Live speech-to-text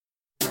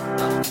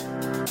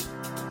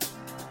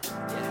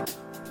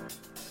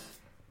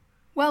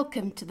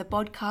Welcome to the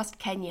podcast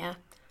Kenya.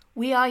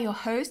 We are your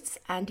hosts,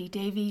 Andy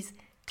Davies,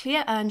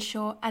 Clea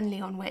Earnshaw and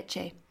Leon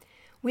Weche.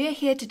 We are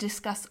here to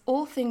discuss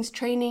all things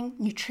training,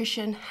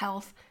 nutrition,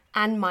 health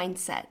and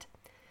mindset.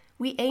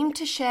 We aim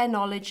to share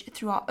knowledge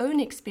through our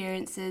own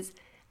experiences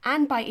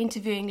and by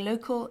interviewing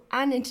local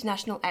and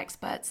international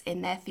experts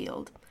in their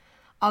field.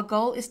 Our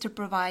goal is to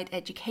provide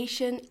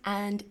education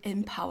and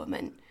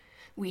empowerment.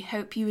 We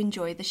hope you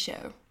enjoy the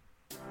show.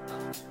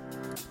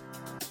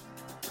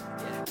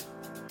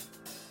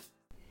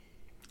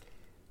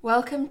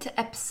 Welcome to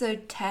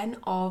episode 10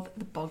 of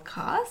the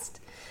podcast.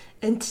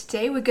 And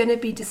today we're going to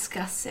be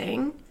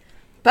discussing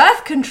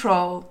birth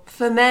control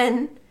for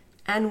men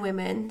and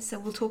women. So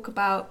we'll talk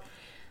about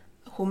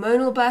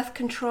hormonal birth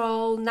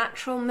control,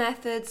 natural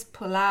methods,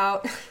 pull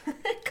out,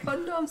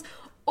 condoms,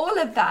 all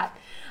of that.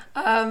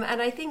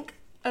 And I think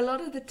a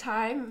lot of the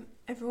time,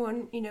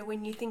 everyone,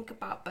 when you think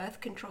about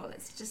birth control,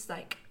 it's just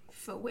like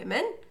for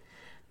women.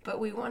 But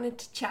we wanted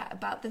to chat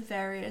about the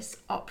various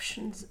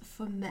options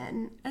for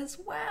men as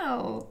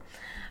well.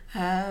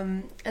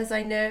 As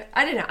I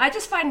don't know, I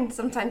just find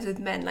sometimes with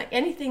men, like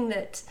anything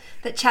that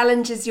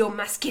challenges your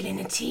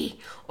masculinity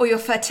or your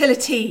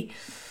fertility,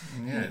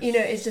 yes.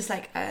 It's just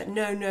like,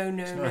 no.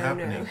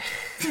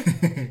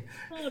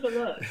 Oh, but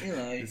look,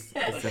 I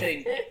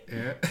think,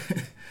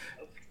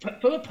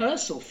 for a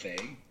personal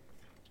thing,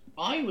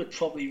 I would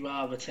probably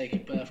rather take a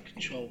birth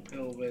control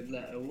pill than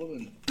let a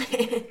woman,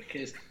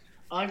 because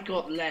I've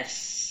got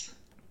less,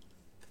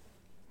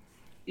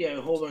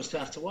 hormones to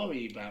have to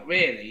worry about,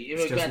 really, in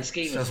a grand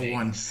scheme of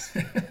things.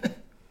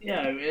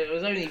 It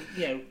was only,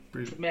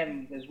 for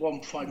men, there's one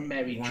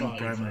primary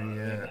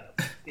driver.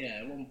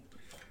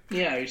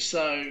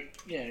 So,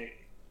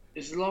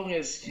 as long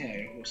as,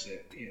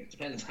 it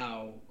depends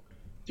how,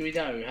 do we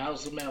know,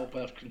 how's the male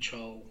birth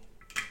control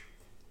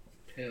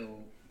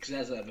pill, because it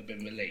hasn't ever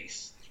been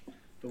released,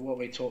 but what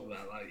we talked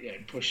about,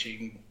 like,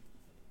 pushing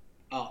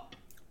up.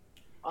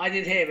 I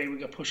did hear they were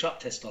going to push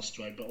up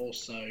testosterone, but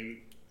also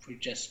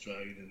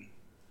progesterone,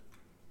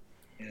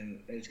 and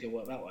it's going to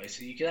work that way.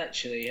 So you could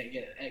actually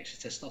get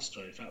extra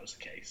testosterone if that was the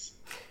case.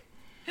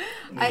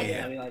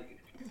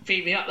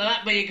 Feed me up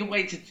that, but you can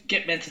wait to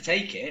get men to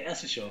take it.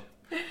 That's for sure.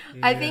 Yeah.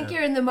 I think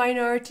you're in the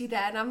minority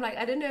there, and I'm like,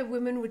 I don't know if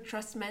women would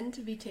trust men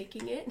to be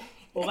taking it.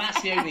 Well,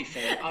 that's the only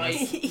thing.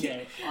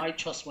 I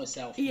trust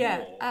myself more.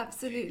 Yeah,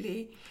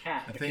 absolutely.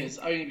 Because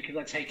I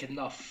take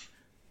enough.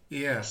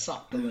 Yeah,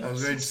 supplements. I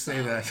was going to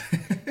say that.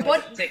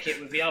 What take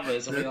it with the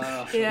others? I'll be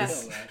like,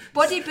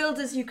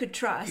 bodybuilders you could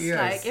trust. Yes.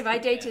 Like if I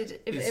dated,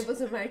 if it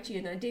wasn't married to you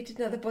and I dated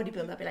another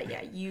bodybuilder, I'd be like,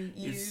 yeah, you.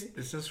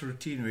 It's just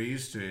routine. We're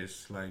used to it.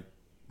 It's like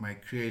my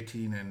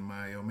creatine and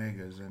my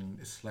omegas, and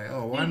it's like,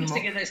 one more.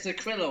 Stick it next to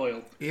krill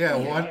oil. Yeah,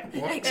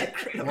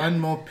 one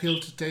more pill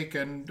to take,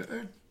 and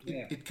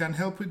it can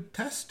help with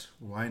test.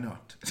 Why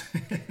not?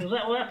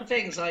 Well, that's the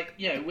thing. It's like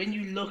when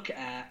you look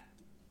at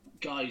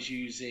guys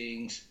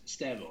using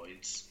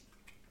steroids,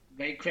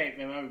 they create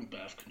their own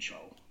birth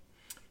control.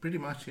 Pretty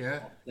much,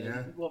 yeah.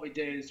 What we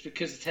do is,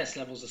 because the test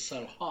levels are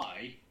so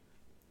high,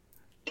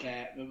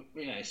 that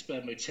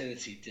sperm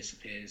motility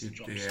disappears and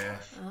drops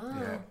off. Oh.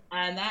 Yeah.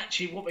 And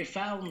actually, what we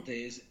found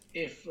is,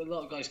 if a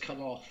lot of guys come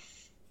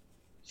off,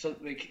 so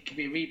there can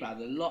be a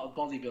rebound. A lot of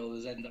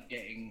bodybuilders end up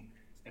getting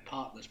their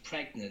partners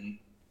pregnant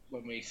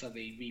when we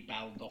suddenly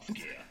rebound off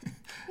gear.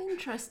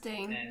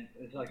 Interesting. And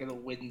it's like a little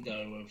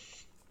window of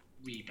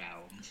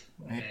rebound,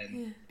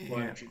 and then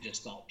it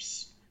just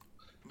stops.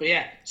 But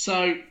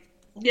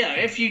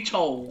if you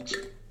told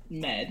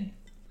men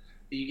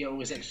that you get all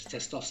this extra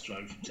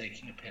testosterone from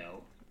taking a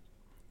pill,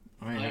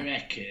 I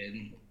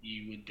reckon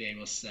you would be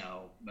able to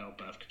sell male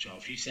birth control.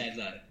 If you said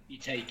that you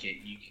take it,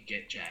 you can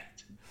get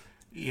jacked.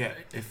 Yeah,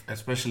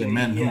 especially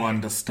men who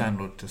understand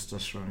what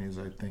testosterone is,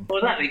 I think. Well,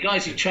 exactly,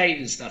 guys who train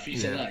and stuff, you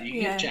said that, you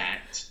can get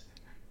jacked,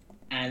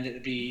 and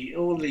it'd be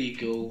all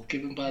legal,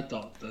 given by a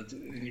doctor,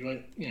 and you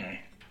won't,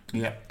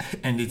 Yeah,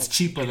 and it's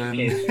cheaper than...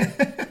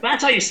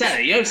 That's how you sell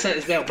it. You don't sell it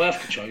as male birth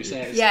control. You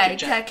sell it as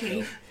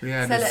exactly.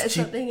 Yeah, sell it as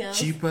something else.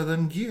 Cheaper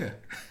than gear.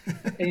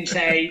 And you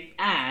say,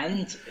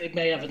 and it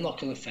may have a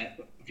knock-on effect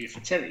of your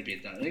fertility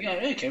being done. And you go,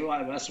 okay,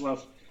 right, well, that's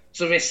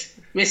a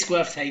risk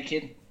worth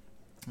taking.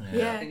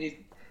 Yeah. And you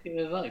give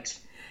it a vote.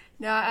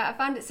 No, I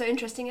found it so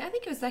interesting. I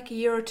think it was like a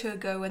year or two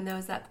ago when there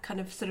was that kind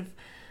of sort of...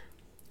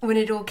 when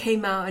it all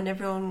came out and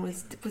everyone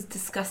was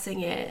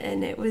discussing it,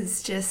 and it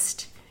was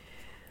just...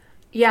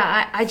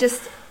 Yeah, I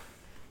just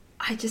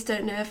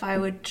don't know if I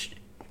would.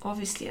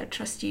 Obviously, I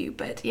trust you,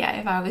 but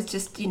if I was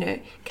just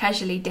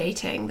casually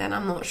dating, then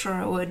I'm not sure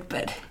I would.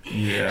 But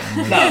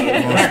most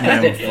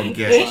men would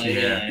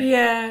forget.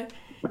 Yeah.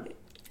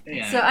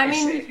 So I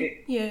mean,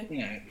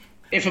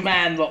 if a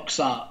man rocks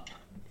up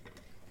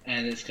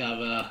and it's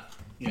kind of a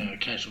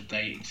casual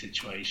dating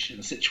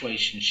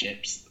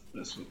situationships,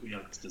 that's what we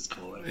youngsters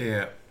call it.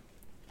 Yeah.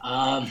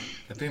 I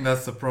think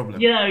that's the problem.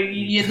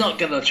 You're not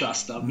going to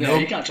trust them. No, nope.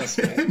 You can't trust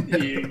men.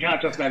 You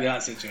can't trust men in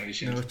that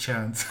situation. No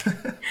chance.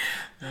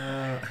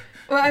 Well,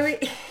 I mean...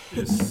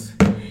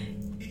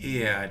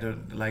 I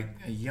don't... Like,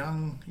 a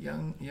young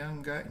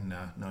guy?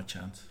 No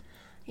chance.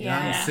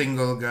 young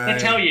single guy. He'll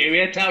tell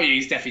you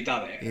he's definitely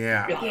done it.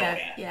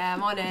 Yeah,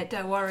 I'm on it,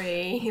 don't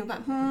worry. You're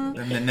like,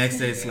 Then the next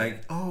day it's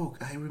like, oh,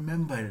 I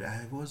remembered,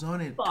 I was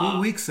on it 2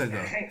 weeks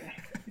ago.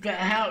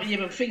 But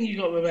the thing you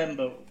got to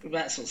remember with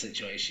that sort of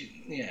situation,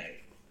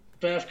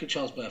 birth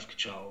control's birth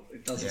control.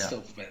 It doesn't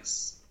still prevent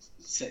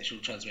sexual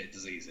transmitted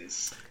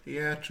diseases.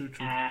 Yeah, true.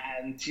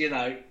 And,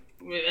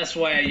 that's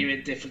why you're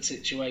in different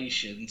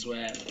situations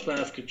where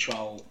birth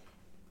control,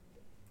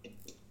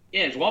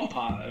 it's one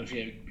part of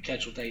your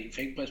casual dating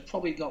thing, but it's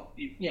probably not,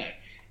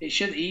 it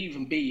shouldn't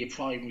even be your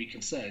primary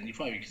concern. Your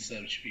primary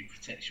concern should be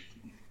protection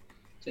from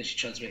sexually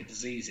transmitted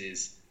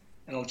diseases.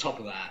 And on top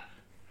of that,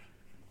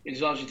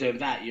 as long as you're doing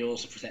that, you're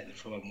also protected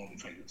from unwanted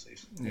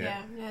pregnancies.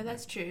 Yeah,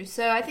 that's true.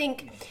 So I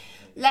think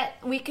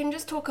we can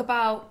just talk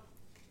about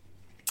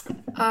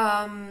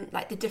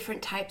like the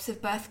different types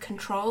of birth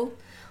control.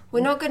 We're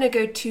not going to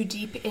go too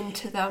deep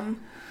into them.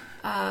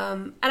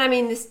 And I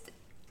mean, this,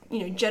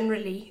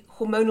 generally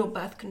hormonal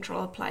birth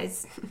control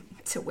applies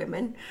to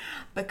women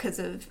because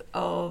of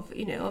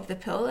the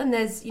pill. And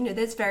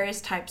there's various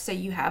types. So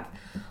you have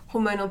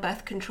hormonal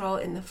birth control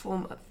in the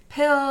form of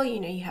pill,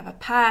 you have a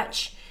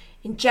patch,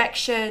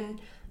 injection,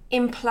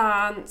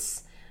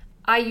 implants,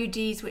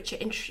 IUDs, which are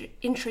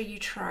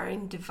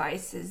intrauterine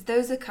devices.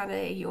 Those are kind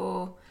of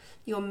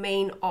your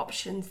main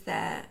options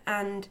there.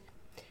 And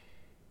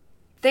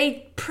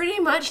they pretty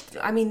much,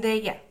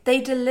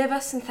 they deliver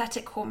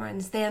synthetic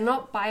hormones. They are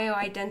not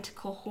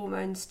bioidentical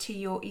hormones to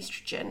your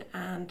estrogen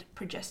and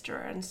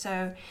progesterone.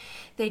 So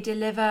they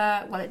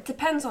deliver, it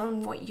depends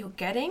on what you're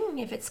getting.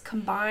 If it's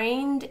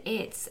combined,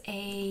 it's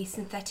a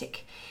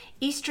synthetic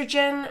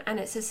estrogen and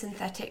it's a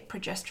synthetic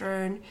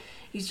progesterone,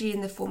 usually in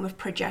the form of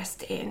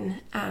progestin.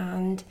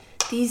 And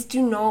these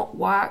do not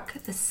work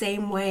the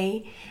same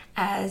way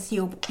as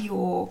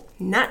your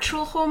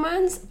natural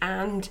hormones,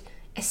 and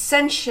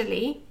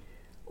essentially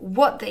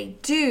what they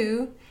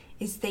do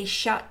is they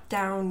shut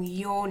down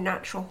your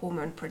natural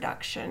hormone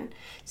production.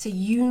 So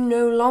you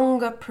no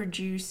longer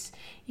produce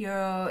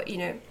your,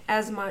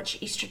 as much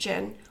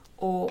estrogen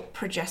or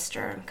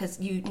progesterone because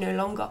you no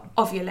longer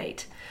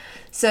ovulate.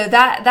 So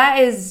that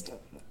is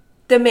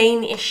the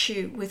main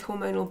issue with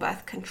hormonal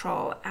birth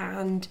control.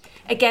 And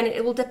again,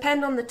 it will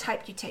depend on the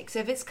type you take. So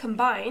if it's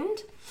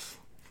combined,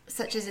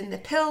 such as in the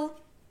pill,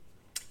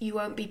 you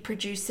won't be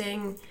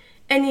producing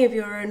any of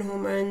your own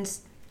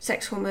hormones,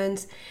 sex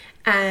hormones,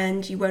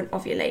 and you won't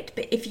ovulate.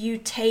 But if you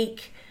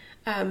take,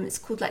 it's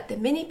called like the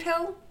mini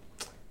pill,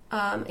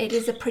 it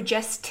is a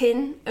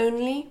progestin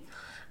only.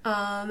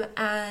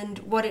 And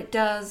what it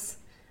does,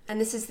 and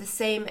this is the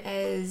same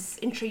as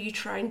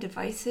intrauterine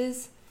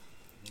devices,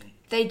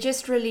 they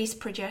just release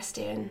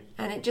progestin,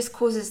 and it just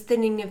causes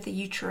thinning of the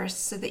uterus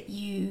so that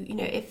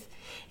if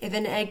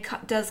an a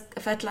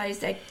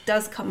fertilized egg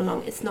does come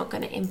along, it's not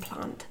going to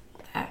implant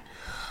there.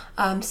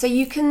 So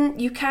you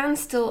can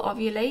still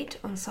ovulate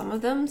on some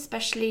of them,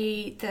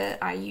 especially the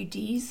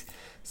IUDs.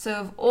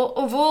 So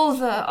of all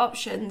the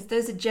options,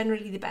 those are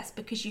generally the best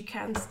because you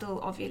can still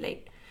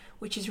ovulate,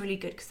 which is really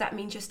good because that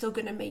means you're still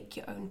going to make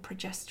your own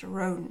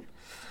progesterone.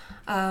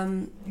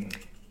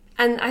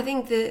 And I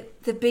think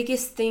the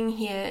biggest thing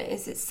here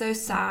is it's so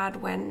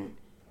sad when,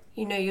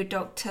 your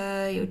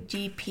doctor, your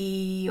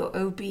GP, your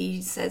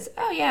OB says,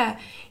 oh yeah,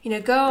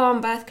 go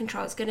on birth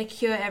control. It's going to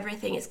cure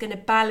everything. It's going to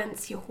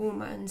balance your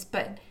hormones.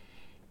 But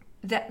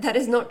that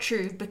is not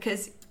true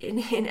because in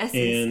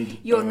essence,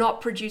 you're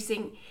not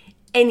producing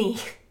any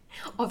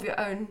of your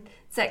own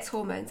sex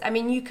hormones. I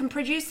mean, you can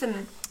produce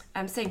them,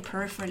 I'm saying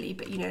peripherally,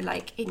 but,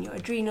 like in your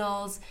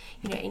adrenals,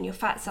 in your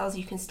fat cells,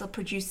 you can still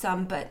produce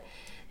some, but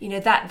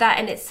that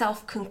in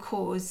itself can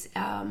cause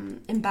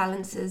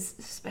imbalances,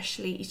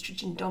 especially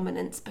estrogen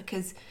dominance,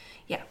 because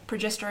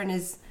progesterone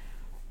is,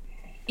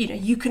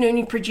 you can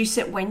only produce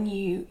it when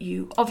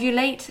you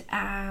ovulate,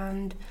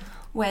 and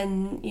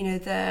when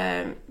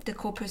the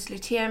corpus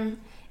luteum,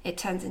 it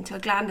turns into a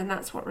gland, and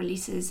that's what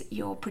releases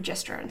your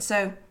progesterone.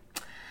 So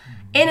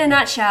in a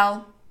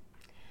nutshell,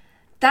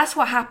 that's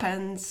what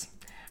happens.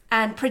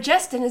 And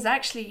progestin is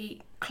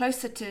actually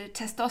closer to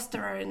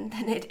testosterone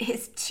than it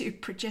is to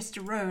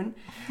progesterone.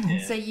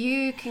 Yeah. So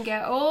you can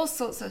get all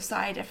sorts of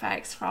side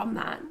effects from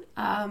that.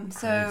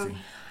 So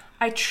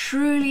I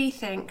truly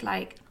think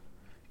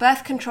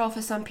birth control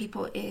for some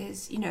people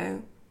is,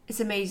 it's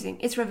amazing.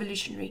 It's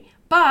revolutionary.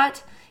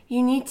 But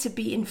you need to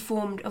be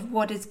informed of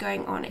what is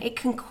going on. It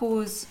can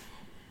cause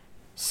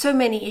so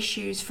many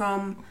issues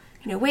from,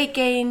 weight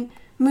gain,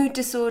 mood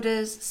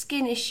disorders,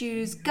 skin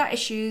issues, gut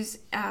issues.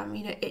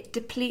 It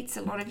depletes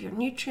a lot of your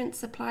nutrient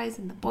supplies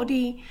in the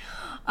body.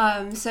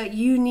 So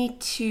you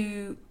need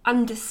to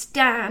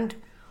understand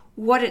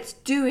what it's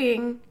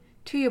doing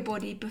to your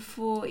body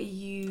before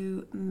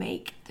you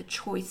make the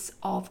choice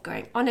of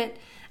going on it.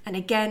 And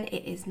again,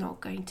 it is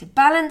not going to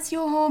balance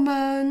your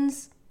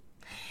hormones.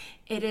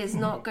 It is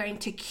not going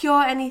to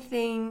cure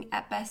anything.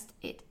 At best,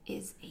 it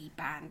is a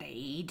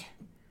band-aid.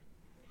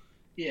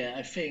 Yeah,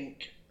 I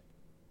think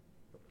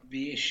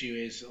the issue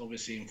is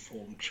obviously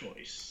informed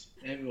choice.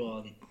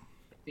 Everyone,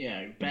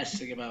 best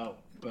thing about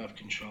birth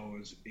control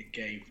is it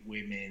gave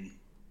women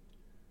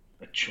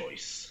a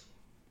choice.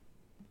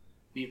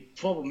 The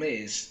problem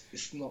is,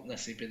 it's not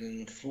necessarily been an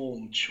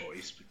informed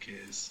choice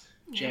because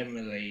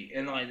generally,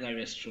 and I know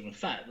this from a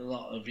fact, a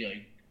lot of,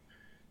 when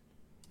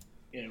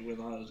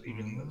I was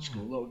even at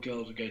school, a lot of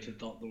girls would go to the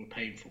doctor with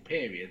painful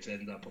periods,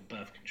 end up on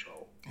birth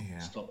control,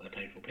 stop their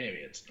painful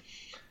periods.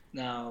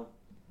 Now,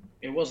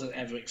 it wasn't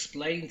ever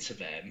explained to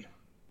them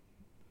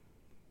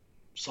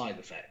side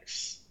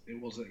effects.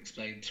 It wasn't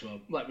explained to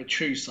them, like the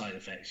true side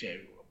effects,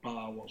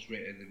 bar what's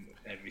written in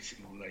every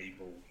single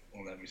label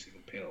on every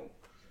single pill.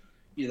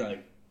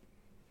 And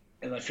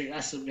I think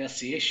that's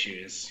the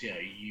issue is,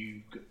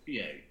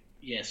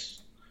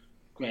 yes,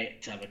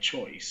 great to have a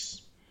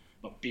choice,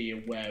 but be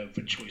aware of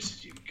the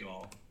choices you've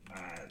got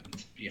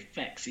and the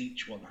effects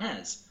each one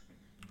has.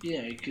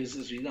 Because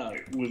as we know,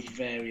 with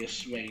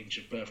various range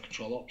of birth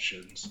control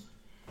options,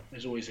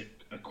 there's always a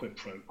quid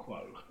pro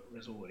quo.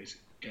 There's always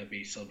going to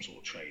be some sort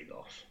of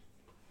trade-off.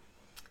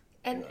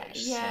 And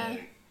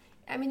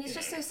I mean, it's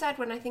just so sad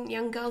when I think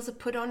young girls are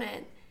put on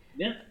it.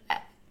 Yeah.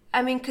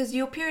 I mean, because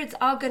your periods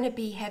are going to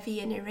be heavy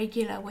and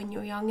irregular when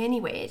you're young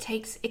anyway.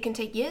 It can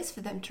take years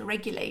for them to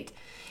regulate,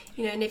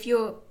 and if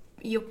you're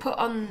put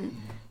on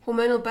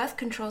hormonal birth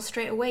control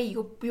straight away,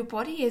 your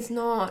body is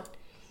not,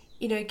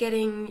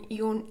 getting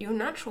your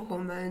natural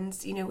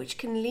hormones, which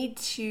can lead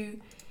to,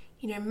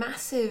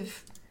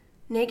 massive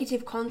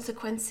negative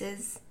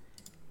consequences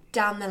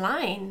down the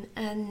line.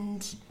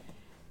 And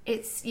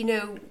it's,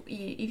 if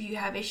you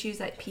have issues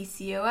like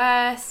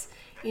PCOS,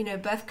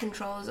 birth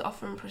control is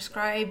often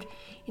prescribed.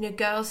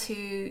 Girls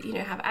who,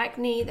 have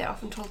acne, they're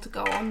often told to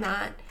go on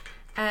that.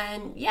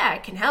 And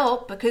it can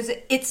help because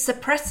it's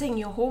suppressing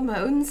your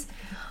hormones.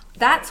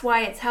 That's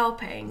why it's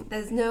helping.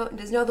 There's no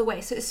other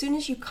way. So as soon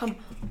as you come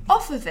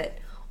off of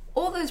it,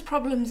 all those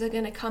problems are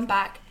going to come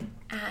back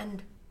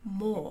and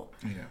more.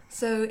 Yeah.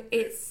 So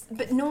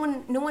but no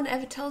one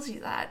ever tells you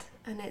that.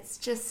 And it's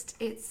just,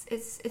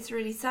 it's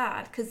really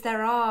sad because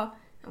there are,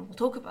 and we'll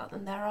talk about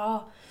them, there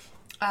are,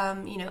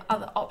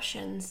 other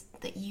options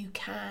that you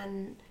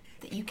can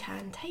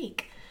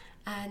take.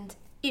 And,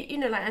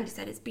 like Andy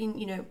said, it's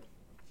been,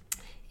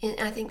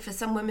 I think for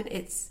some women,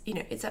 it's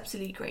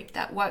absolutely great.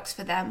 That works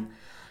for them.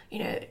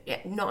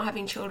 Not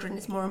having children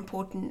is more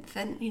important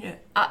than,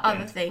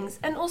 other things.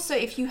 And also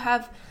if you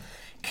have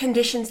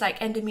conditions like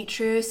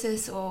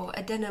endometriosis or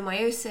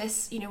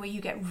adenomyosis, where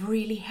you get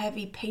really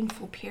heavy,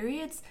 painful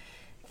periods,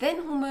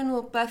 then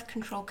hormonal birth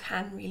control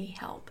can really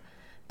help.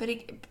 But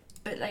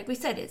like we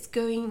said, it's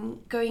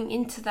going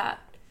into that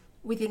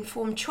with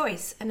informed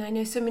choice. And I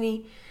know so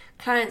many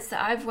clients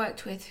that I've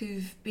worked with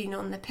who've been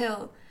on the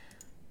pill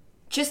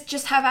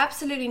just have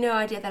absolutely no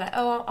idea. They're like,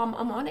 oh, I'm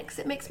on it because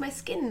it makes my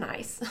skin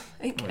nice.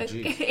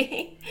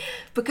 Okay.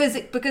 because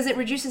it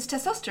reduces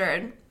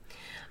testosterone,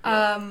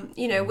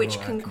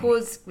 which can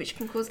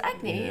cause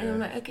acne. And I'm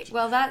like, okay,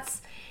 well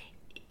that's.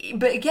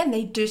 But again,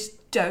 they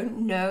just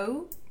don't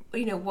know,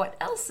 what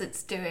else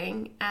it's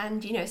doing.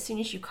 And as soon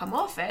as you come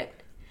off it,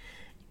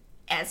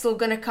 it's all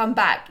going to come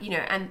back,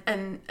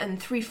 and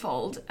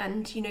threefold.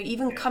 And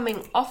even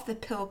coming off the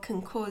pill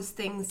can cause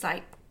things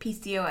like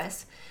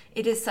PCOS.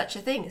 It is such a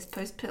thing as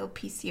post-pill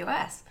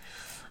PCOS.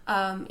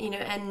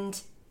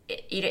 And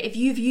if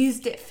you've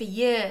used it for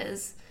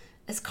years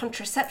as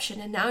contraception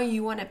and now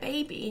you want a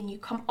baby and you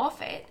come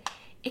off it,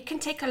 it can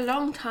take a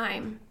long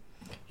time,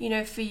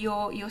 for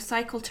your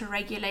cycle to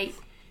regulate,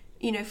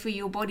 for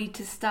your body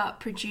to start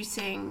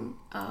producing,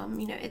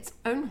 its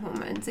own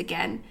hormones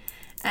again.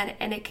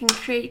 And it can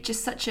create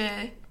just such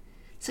a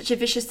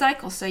vicious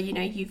cycle. So,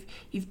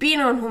 you've been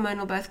on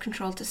hormonal birth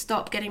control to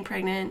stop getting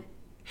pregnant.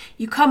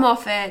 You come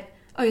off it.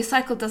 Oh, your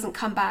cycle doesn't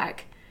come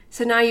back.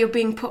 So now you're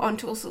being put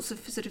onto all sorts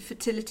of sort of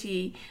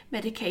fertility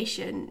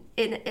medication.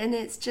 And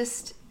it's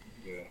just,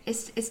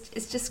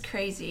 it's just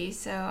crazy.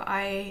 So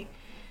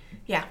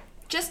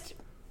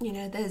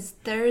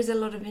there is a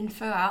lot of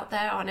info out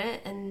there on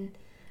it. And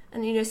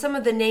some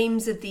of the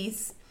names of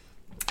these,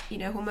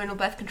 hormonal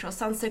birth control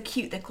sounds so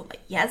cute. They're called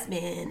like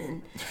Yasmin.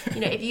 And,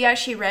 if you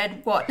actually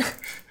read what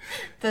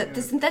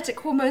the synthetic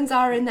hormones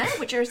are in there,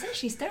 which are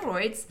essentially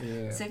steroids.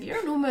 Yeah. So if you're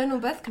on hormonal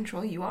birth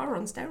control, you are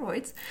on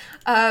steroids.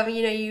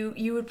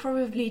 You would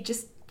probably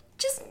just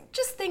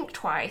think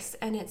twice.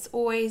 And it's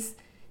always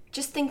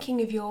just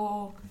thinking of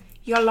your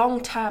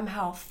long-term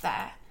health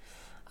there.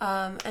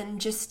 And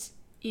just,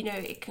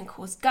 it can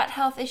cause gut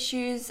health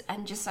issues.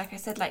 And just like I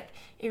said, like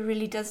it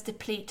really does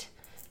deplete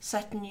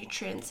certain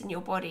nutrients in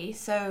your body.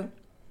 So,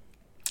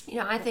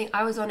 I think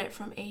I was on it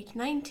from age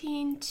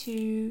 19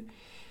 to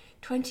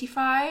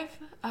 25.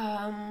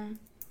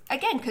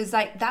 Again, because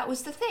like that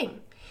was the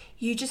thing.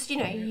 You just,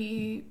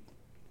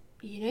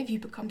 if you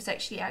become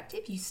sexually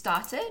active, you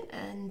start it,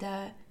 and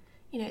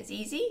it's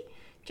easy.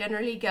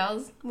 Generally,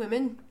 girls,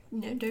 women,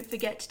 don't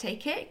forget to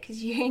take it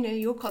because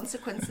your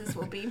consequences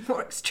will be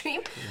more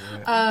extreme.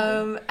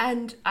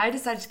 And I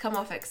decided to come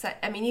off it.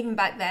 Even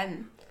back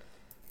then,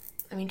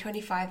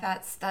 25.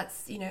 That's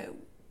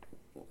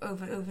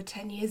over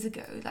 10 years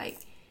ago. Like,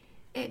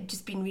 it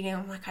just been reading,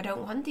 I'm like, I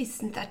don't want these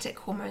synthetic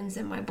hormones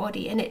in my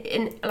body.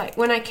 And like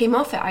when I came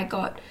off it, I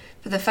got,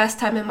 for the first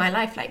time in my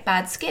life, like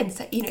bad skin.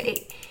 So, you know,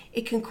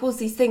 it can cause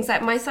these things.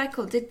 Like my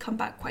cycle did come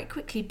back quite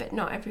quickly, but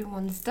not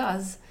everyone's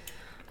does.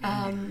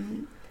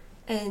 And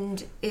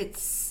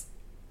it's,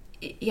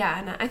 yeah,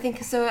 and I think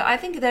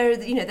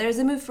there's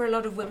a move for a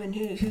lot of women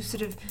who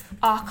sort of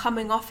are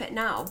coming off it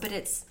now, but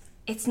it's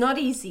not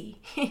easy.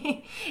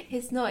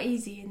 It's not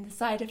easy, and the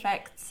side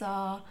effects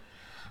are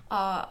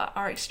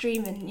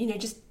extreme. And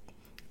just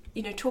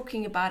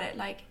talking about it,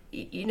 like,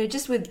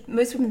 just with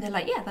most women, they're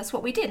like, yeah, that's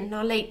what we did in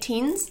our late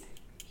teens.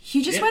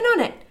 You just went on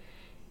it.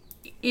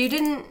 You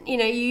didn't, you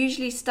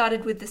usually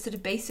started with the sort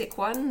of basic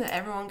one that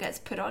everyone gets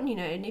put on,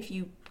 and if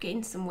you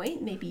gained some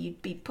weight, maybe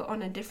you'd be put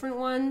on a different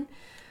one.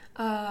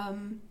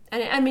 And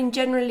I mean,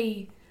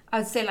 generally, I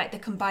would say like the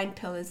combined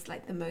pill is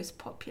like the most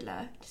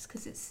popular, just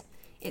because it's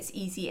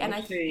easy. And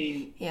I've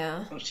seen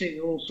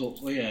all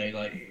sorts, over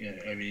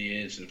the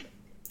years of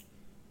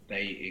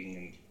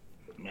dating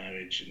and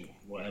marriage and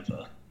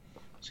whatever.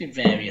 I've seen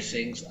various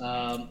things.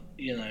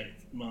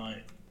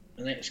 My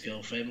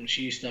ex-girlfriend,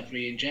 she used to have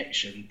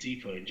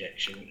depot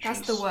injection.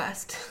 That's the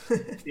worst.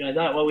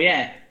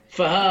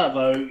 For her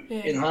though,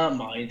 in her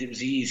mind, it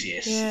was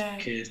easiest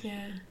because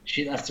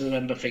she didn't have to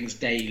remember things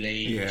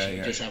daily.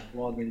 She'd just have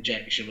one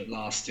injection that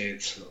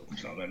lasted, I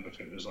can't remember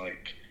if it was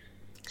like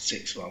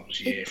 6 months,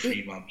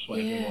 3 months,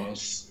 whatever it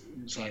was.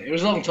 It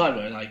was a long time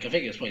ago. Like I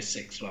think it was probably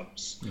 6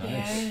 months.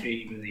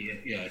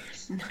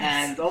 Nice.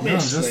 And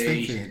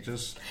obviously,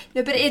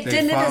 but it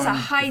delivers a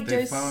high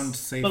dose.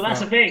 But that's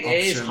the thing.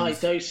 It is high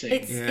dosing.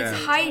 It's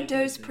high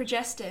dose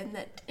progestin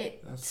that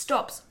it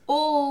stops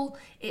your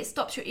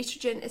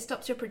estrogen. It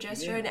stops your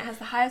progesterone. It has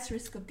the highest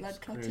risk of blood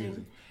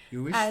clotting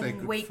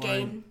and weight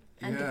gain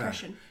and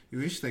depression. You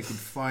wish they could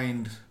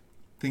find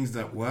things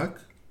that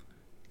work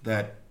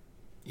that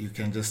you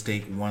can just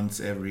take once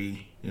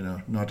every,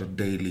 not a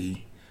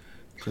daily.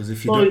 Because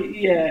if you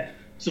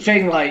it's the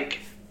thing.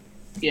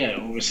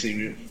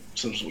 Obviously with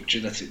some sort of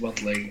genetic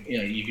modelling,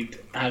 you could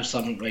have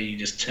something where you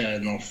just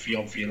turn off the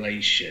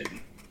ovulation,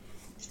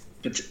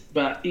 but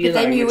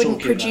then you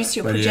wouldn't produce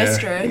your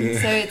progesterone.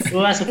 So it's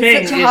that's the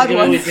thing. Such a hard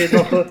one.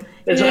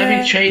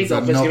 Every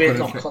trade-off is going to be a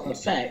knock-on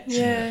effect.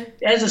 Yeah.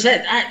 As I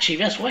said, actually,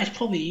 that's why it's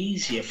probably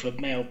easier for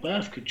male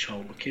birth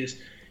control, because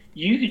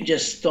you can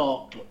just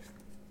stop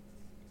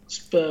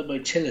sperm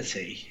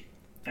motility.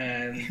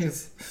 And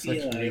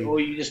or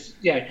you're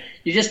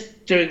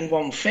just doing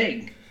one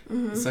thing.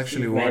 It's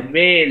actually what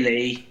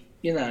really,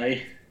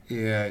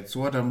 it's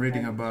what I'm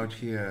reading about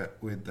here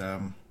with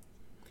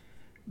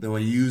they were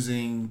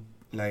using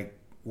like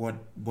what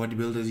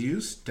bodybuilders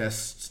use,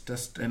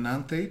 test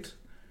enanthate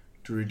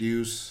to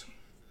reduce,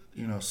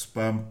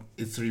 sperm.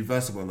 It's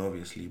reversible,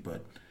 obviously,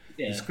 but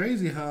it's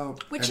crazy how.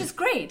 Which is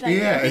great.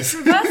 It's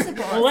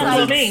reversible. Well, that's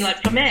what I mean.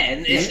 Like for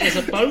men, it's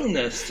a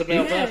bonus to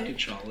male birth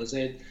control.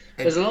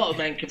 There's a lot of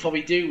men could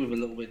probably do with a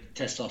little bit of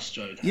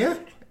testosterone. Yeah.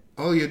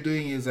 All you're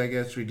doing is, I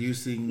guess,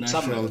 reducing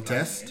natural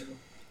test,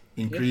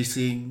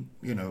 increasing,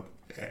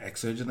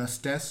 exogenous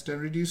test,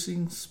 and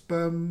reducing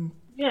sperm.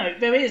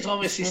 There is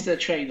obviously still a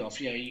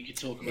trade-off. You could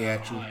talk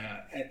about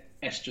higher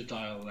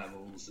estradiol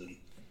levels and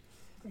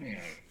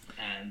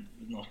and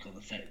knock-on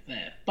effect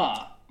there.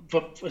 But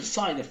the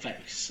side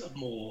effects are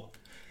more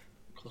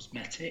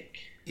cosmetic.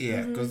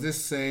 Yeah, because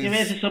this says...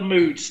 there's some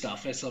mood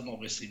stuff. There's some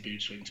obviously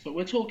mood swings. But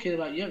we're talking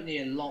about you don't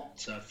need a lot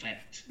to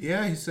affect.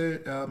 Yeah, he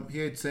said...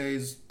 here it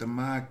says the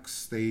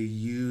max they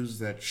use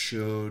that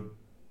showed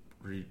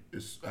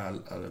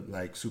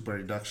like super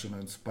reduction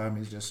in sperm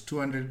is just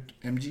 200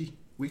 mg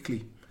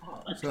weekly.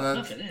 Oh, that's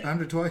nothing,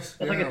 100 twice.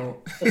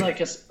 It's like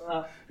a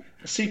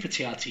super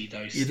TRT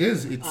dose. It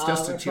is. It's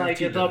just a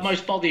TRT dose.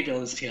 Most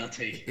bodybuilders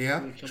TRT.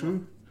 Yeah,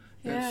 true.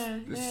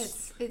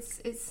 It's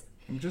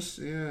I'm just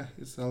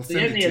it's. I'll you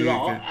don't need a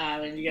lot,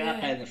 and you get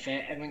that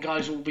benefit, and then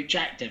guys will be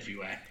jacked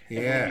everywhere.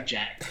 Everyone will be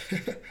jacked,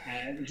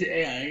 and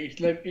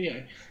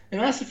and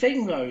that's the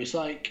thing though. It's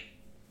like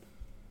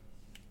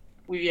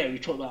we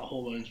talked about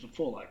hormones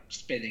before, like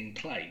spinning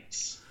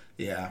plates.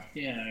 Yeah.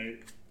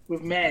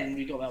 With men,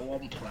 we got that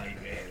one plate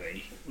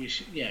really. We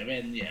should,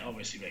 then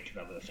obviously they can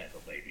have an effect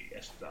on maybe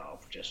estradiol,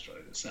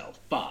 progesterone itself,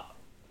 but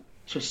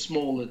to a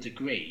smaller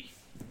degree.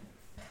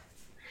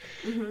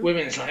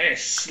 Women, it's like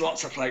it's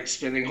lots of plates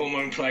spinning,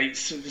 hormone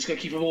plates. We're just got to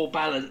keep them all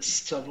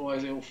balanced,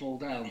 otherwise they all fall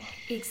down.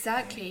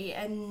 Exactly,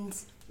 and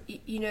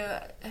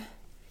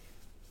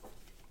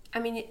I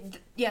mean,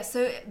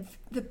 so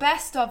the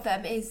best of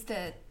them is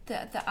the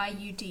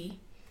IUD,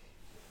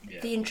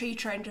 the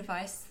intra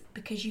device,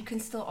 because you can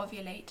still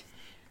ovulate.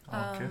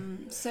 Okay.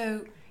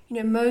 So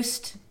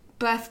most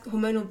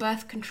hormonal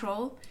birth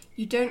control,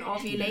 you don't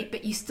ovulate,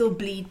 but you still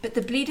bleed. But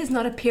the bleed is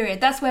not a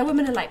period. That's where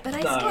women are like, but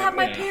I still have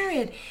my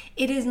period.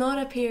 It is not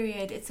a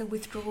period. It's a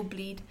withdrawal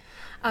bleed.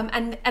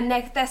 And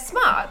they're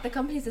smart. The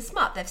companies are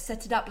smart. They've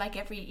set it up like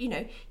every,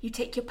 you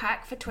take your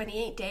pack for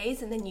 28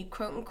 days and then you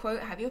quote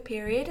unquote have your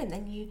period and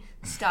then you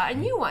start a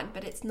new one.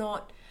 But it's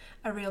not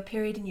a real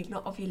period and you've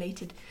not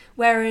ovulated.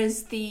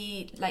 Whereas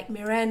the like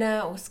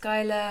Mirena or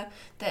Skylar,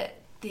 that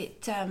the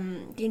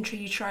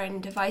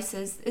intrauterine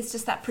devices. It's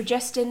just that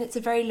progestin. It's a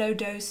very low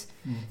dose.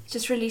 It's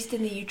just released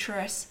in the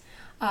uterus.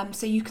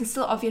 So you can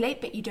still ovulate,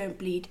 but you don't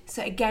bleed.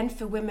 So again,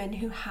 for women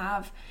who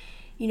have,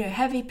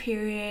 heavy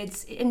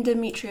periods,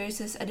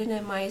 endometriosis,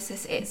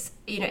 adenomyosis,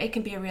 it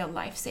can be a real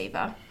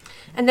lifesaver.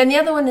 And then the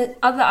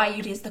other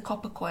IUD is the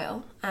copper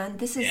coil, and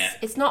this is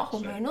it's not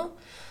hormonal.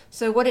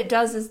 So what it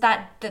does is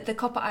that the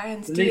copper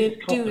ions do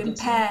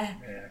impair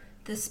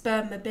the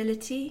sperm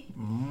motility,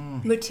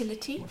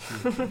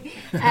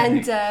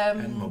 and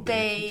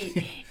they,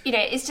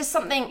 it's just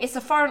something. It's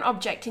a foreign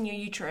object in your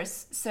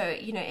uterus. So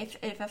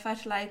if a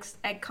fertilized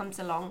egg comes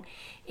along,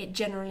 it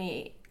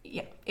generally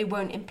it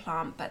won't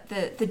implant. But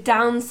the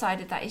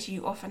downside of that is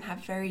you often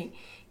have very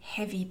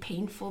heavy,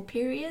 painful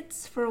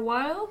periods for a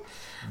while,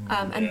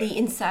 and the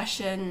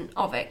insertion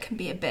of it can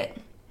be a bit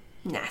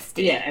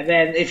nasty. Yeah, and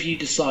then if you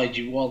decide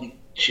you want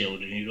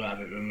children, you got to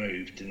have it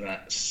removed, and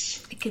it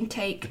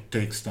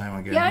takes time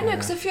again. Yeah, I know,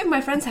 because a few of my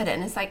friends had it,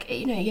 and it's like,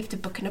 you have to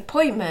book an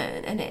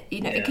appointment, and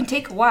it can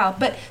take a while.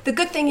 But the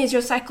good thing is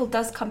your cycle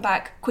does come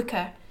back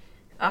quicker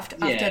after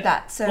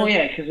that. So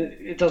because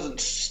it doesn't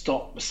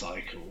stop the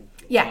cycle.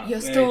 Yeah,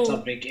 you're still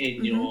something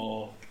in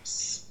your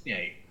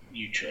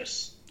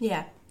uterus.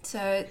 Yeah,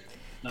 so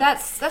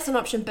that's an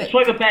option. But it's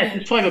probably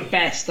the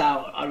best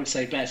out. I would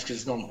say best because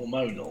it's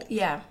non-hormonal.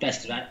 Yeah,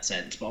 best in that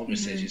sense. But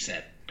obviously, as you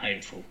said,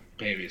 painful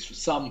periods for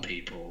some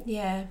people.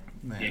 Yeah,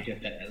 you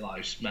get their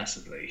lives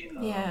massively.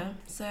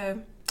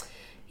 So,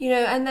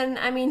 and then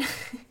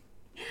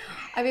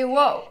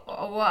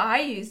what I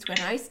used when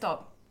I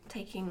stopped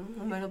taking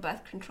hormonal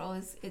birth control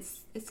is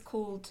it's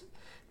called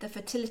the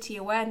fertility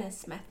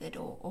awareness method,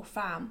 or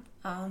FAM.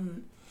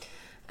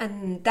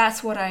 And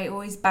that's what I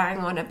always bang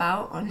on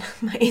about on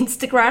my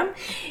Instagram,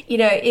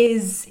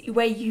 is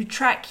where you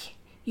track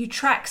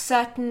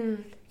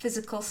certain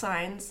physical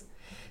signs.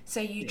 So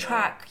you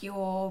track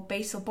your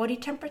basal body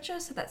temperature,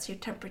 so that's your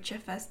temperature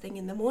first thing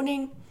in the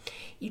morning.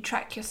 You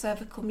track your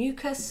cervical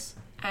mucus,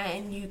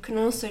 and you can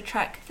also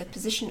track the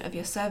position of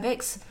your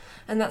cervix,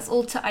 and that's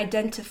all to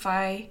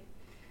identify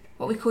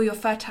what we call your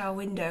fertile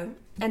window.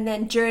 And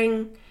then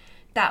during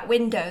that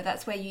window,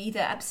 that's where you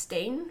either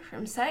abstain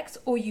from sex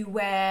or you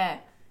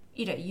wear,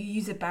 you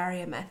use a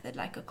barrier method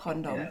like a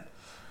condom.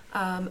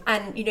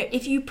 And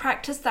if you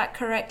practice that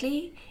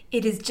correctly,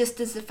 it is just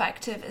as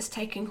effective as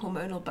taking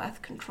hormonal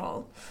birth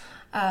control.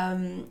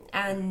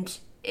 And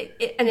it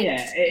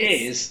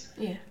is.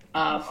 Yeah.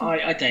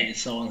 I dated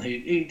someone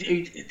who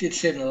did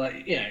similar,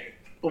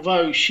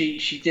 although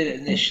she did it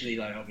initially,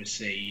 like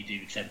obviously you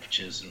do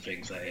temperatures and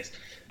things like this.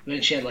 But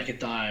then she had like a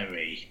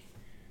diary,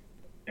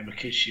 and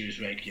because she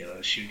was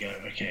regular, she would go,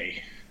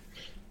 okay.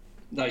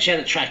 No, she had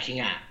a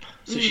tracking app.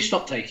 So she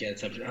stopped taking her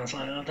temperature. I was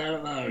like, I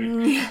don't know.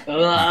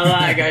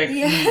 I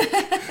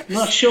go,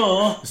 not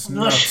sure. It's I'm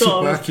not not sure.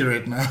 super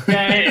accurate now.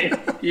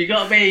 You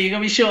gotta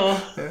be sure.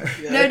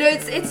 No,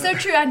 it's so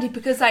true, Andy,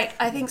 because I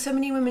think so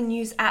many women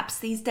use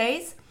apps these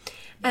days,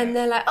 and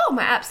they're like, oh,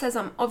 my app says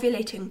I'm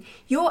ovulating.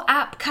 Your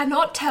app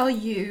cannot tell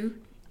you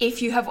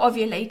if you have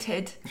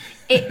ovulated.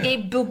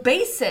 It will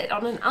base it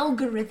on an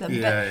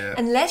algorithm, but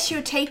unless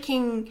you're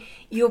taking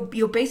your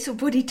basal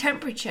body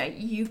temperature,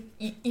 you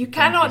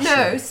cannot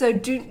know. So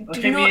do I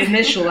think not. The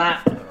initial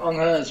app on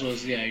hers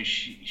was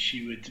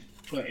she would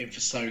put in for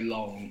so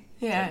long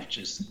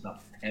temperatures and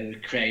stuff, and it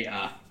would create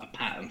a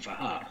pattern for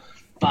her.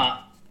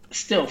 But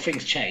still,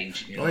 things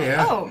change.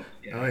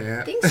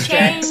 Things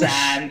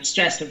change.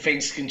 Stress and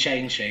things can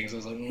change things. I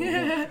was like,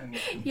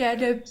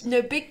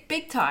 no,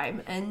 big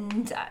time,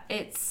 and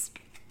it's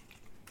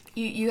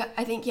you.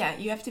 I think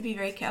you have to be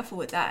very careful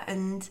with that.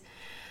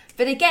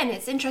 But again,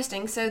 it's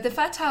interesting. So the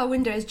fertile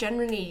window is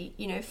generally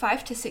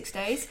 5 to 6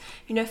 days.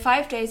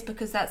 5 days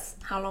because that's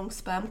how long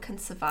sperm can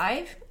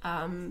survive.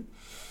 And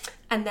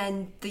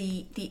then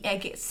the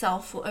egg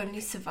itself will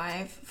only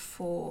survive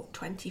for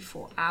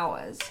 24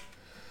 hours.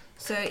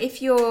 So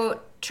if you're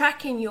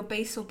tracking your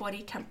basal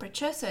body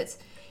temperature, so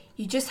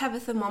you just have a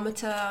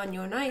thermometer on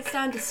your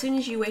nightstand. As soon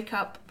as you wake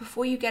up,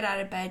 before you get out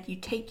of bed, you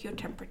take your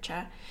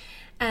temperature.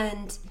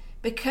 And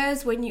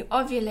because when you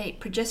ovulate,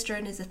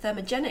 progesterone is a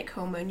thermogenic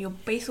hormone, your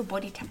basal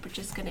body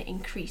temperature is going to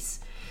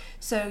increase.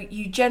 So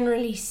you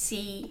generally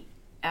see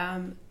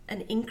an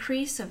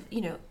increase of,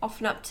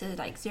 often up to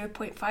like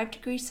 0.5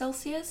 degrees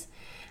Celsius.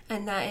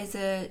 And that is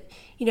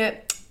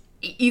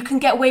you can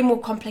get way more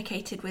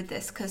complicated with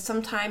this because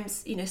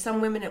sometimes,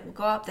 some women it will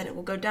go up, then it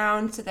will go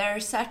down. So there are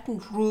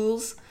certain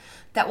rules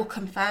that will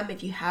confirm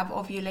if you have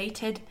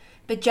ovulated.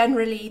 But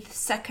generally, the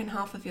second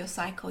half of your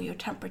cycle, your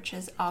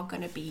temperatures are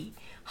going to be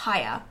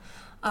higher.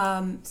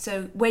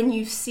 So when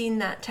you've seen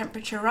that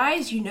temperature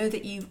rise, you know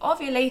that you've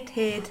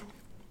ovulated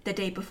the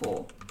day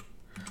before.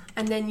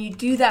 And then you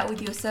do that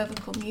with your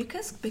cervical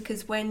mucus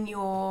because when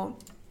your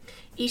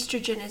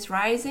estrogen is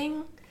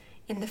rising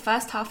in the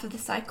first half of the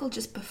cycle,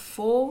 just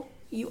before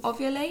you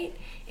ovulate,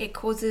 it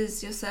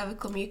causes your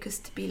cervical mucus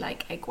to be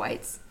like egg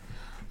whites.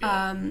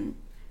 And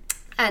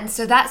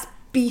so that's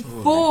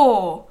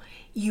before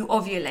you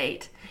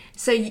ovulate.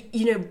 So,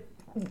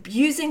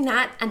 using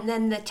that and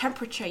then the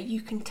temperature,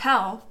 you can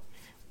tell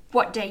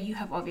what day you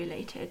have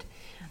ovulated.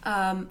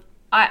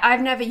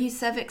 I've never used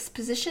cervix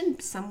position.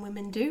 Some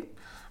women do.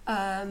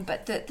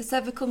 But the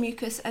cervical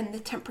mucus and the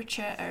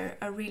temperature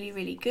are really,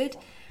 really good.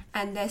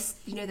 And there's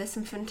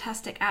some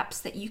fantastic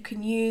apps that you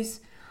can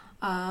use,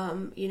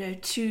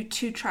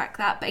 to track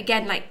that. But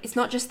again, like, it's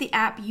not just the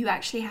app. You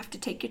actually have to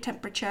take your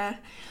temperature.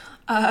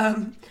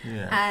 And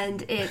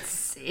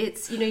it's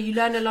you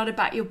learn a lot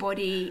about your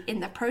body in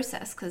the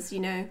process, because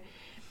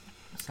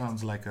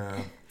Sounds like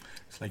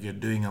it's like you're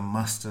doing a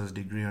master's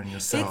degree on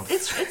yourself.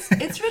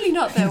 It's really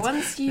not, though.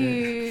 Once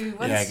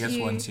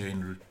once you're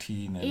in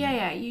routine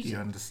and you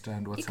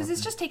understand what's because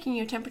it's just taking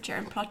your temperature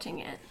and plotting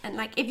it. And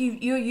like, if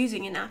you're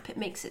using an app, it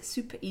makes it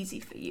super easy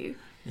for you.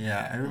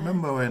 Yeah, I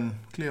remember when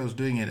Cleo was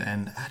doing it,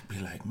 and I'd be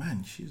like,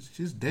 man,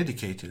 she's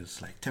dedicated.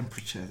 It's like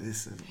temperature,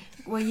 this.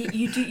 Well,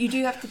 you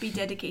do have to be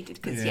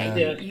dedicated, because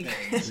you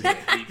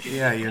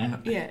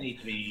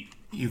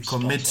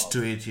commit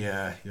to it.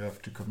 Yeah, you have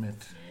to commit.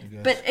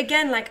 But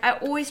again, like, I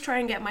always try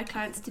and get my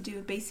clients to do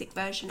a basic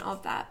version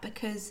of that,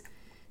 because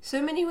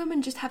so many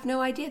women just have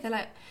no idea. They're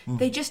like,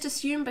 they just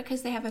assume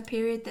because they have a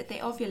period that they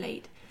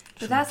ovulate,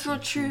 but that's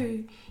not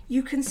true.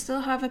 You can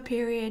still have a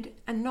period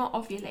and not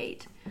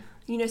ovulate.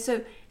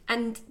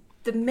 And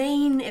the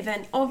main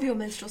event of your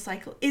menstrual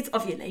cycle is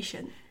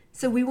ovulation.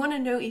 So we want to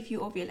know if you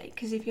ovulate,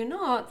 because if you're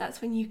not, that's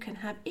when you can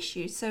have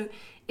issues. So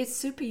it's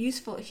super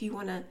useful if you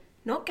want to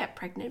not get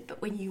pregnant,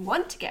 but when you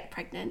want to get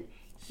pregnant,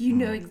 you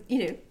know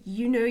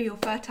your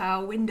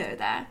fertile window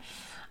there.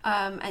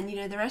 And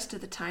the rest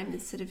of the time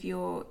is sort of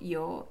your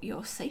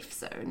safe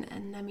zone.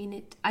 And I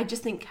mean, I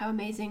just think, how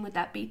amazing would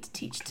that be to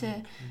teach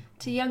to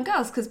young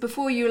girls? Because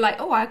before, you're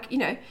like, oh, I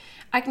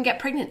can get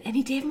pregnant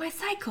any day of my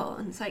cycle,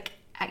 and it's like,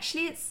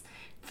 actually, it's,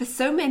 for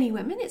so many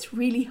women, it's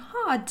really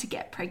hard to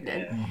get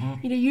pregnant.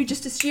 You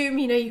just assume,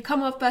 you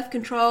come off birth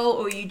control,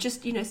 or you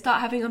just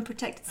start having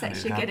unprotected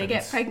sex, you're gonna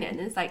get pregnant,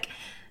 and it's like,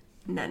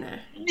 no.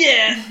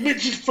 Yeah,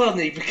 which is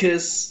funny,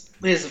 because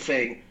here's the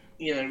thing.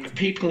 The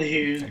people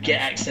who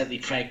get accidentally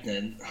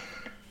pregnant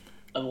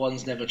are the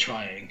ones never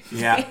trying.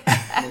 Yeah.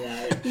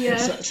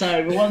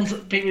 So the ones,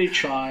 people who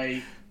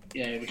try,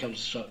 it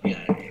becomes, I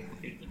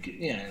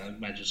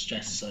imagine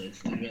stress so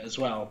to do it as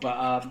well.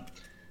 But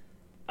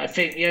I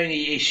think the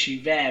only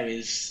issue there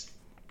is,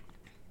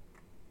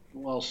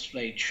 whilst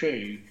very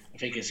true, I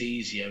think it's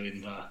easier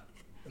in the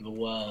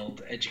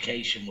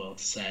education world,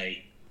 to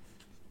say,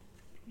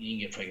 you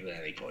can get pregnant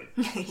at any point.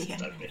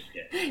 Don't risk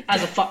it.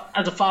 As a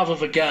father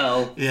of a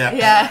girl,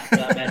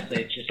 that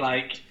message is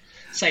like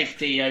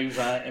safety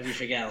over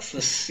everything else.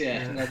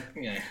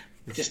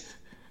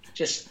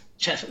 Just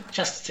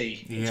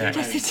chastity. Yeah,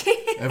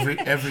 every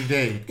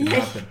day it can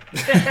happen.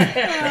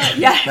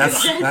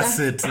 That's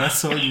it.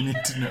 That's all you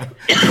need to know.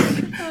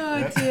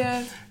 Oh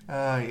dear.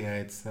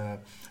 It's. I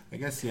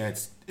guess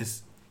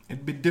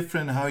it'd be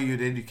different how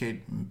you'd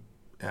educate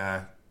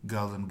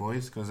girls and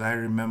boys, because I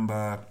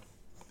remember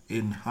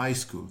in high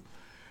school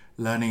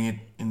learning it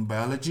in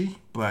biology,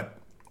 but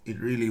it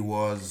really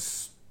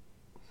was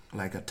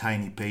like a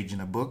tiny page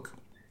in a book.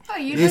 Oh,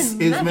 you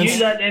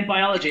learned in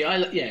biology. I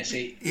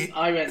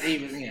went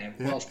even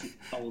whilst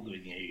older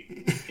than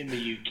you in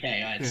the UK.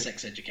 I had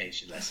sex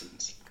education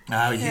lessons.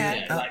 Oh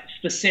yeah, like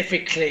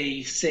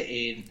specifically sit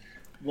in,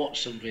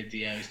 watch some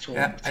videos,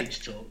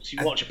 teach talks.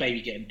 You watch a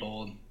baby getting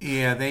born.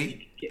 Yeah,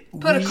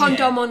 put a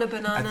condom on a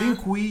banana. I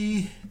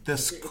think the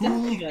school. I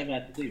don't think I've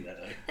had to do that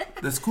though.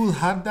 The school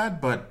had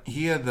that, but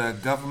here the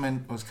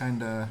government was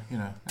kind of,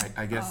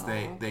 I guess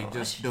they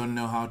just don't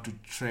know how to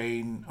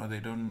train, or they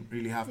don't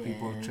really have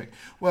people train.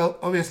 Well,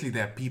 obviously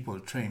there are people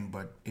trained,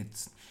 but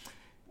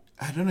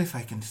I don't know if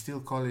I can still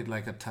call it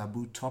like a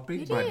taboo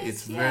topic,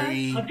 it's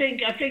very. I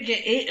think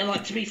it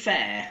like, to be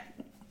fair,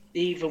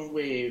 even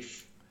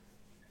with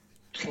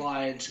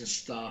clients and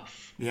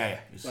stuff,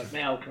 like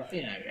male,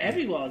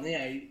 everyone,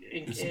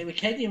 in the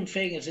Kenyan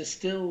thing is, it's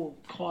still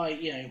quite,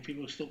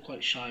 people are still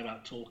quite shy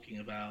about talking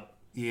about.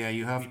 Yeah,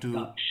 you have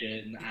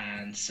reproduction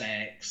and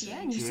sex.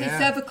 Yeah, and you say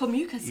cervical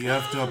mucus. You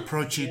have to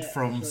approach it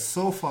from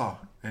so far,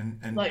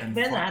 and men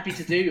are happy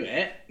to do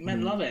it.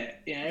 Men love it.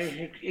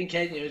 In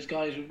Kenya, there's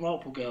guys with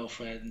multiple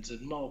girlfriends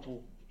and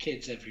multiple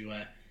kids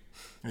everywhere.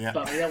 Yeah,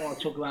 but we don't want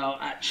to talk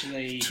about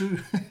actually,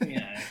 the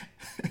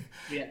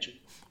actual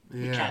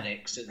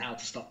mechanics and how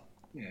to stop,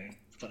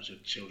 touching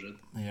children.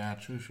 Yeah,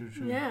 true.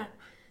 Yeah,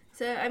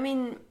 so I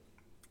mean,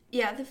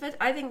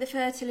 I think the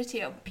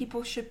fertility of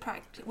people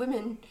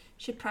women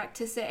should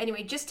practice it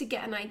anyway, just to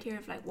get an idea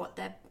of like what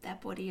their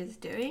body is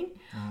doing.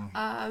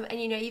 And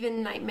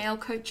even like male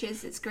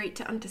coaches, it's great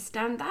to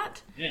understand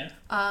that. Yeah.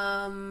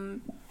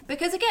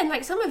 Because again,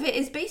 like, some of it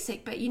is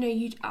basic, but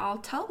I'll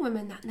tell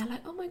women that, and they're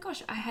like, oh my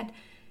gosh, I had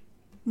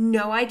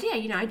no idea.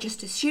 I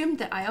just assumed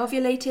that I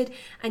ovulated,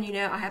 and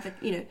I have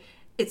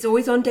it's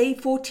always on day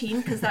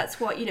 14, because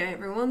that's what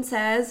everyone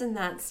says, and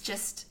that's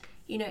just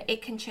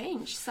it can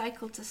change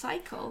cycle to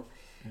cycle.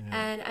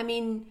 And I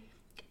mean,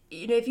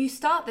 if you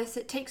start this,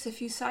 it takes a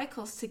few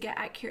cycles to get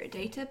accurate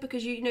data,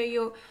 because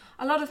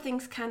a lot of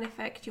things can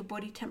affect your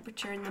body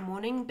temperature in the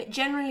morning, but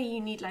generally you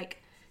need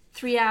like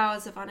 3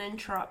 hours of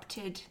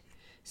uninterrupted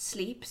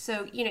sleep.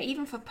 So,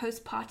 even for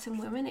postpartum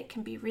women, it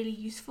can be really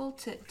useful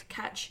to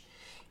catch,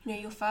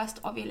 your first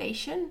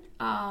ovulation.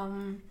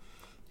 And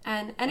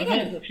again, I've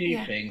heard a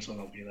few things on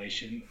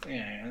ovulation.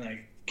 I know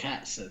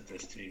Kat said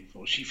this to me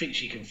before. She thinks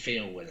she can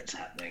feel when it's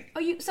happening.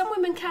 Oh, some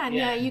women can.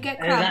 Yeah, you get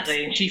cramps.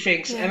 Exactly, and she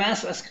thinks, and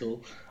that's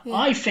cool. Yeah.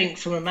 I think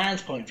from a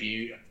man's point of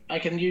view, I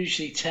can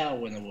usually tell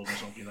when a woman's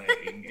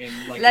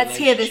ovulating. Let's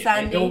hear this,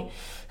 Andy.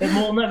 They're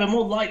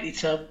more likely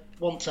to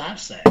want to have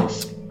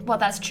sex. Well,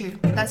 that's true.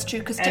 That's true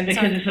because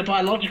it's a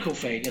biological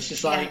thing. It's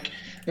just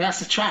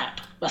that's a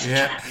trap. That's a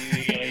trap.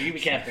 You be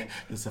careful.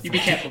 You be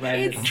careful, man.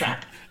 It's a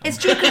trap. It's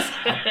true because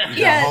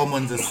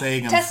hormones are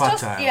saying I'm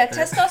fertile. Yeah,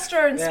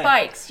 testosterone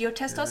spikes. Your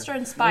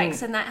testosterone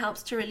spikes, and that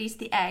helps to release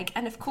the egg.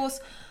 And of course,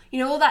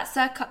 all that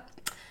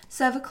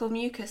cervical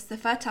mucus, the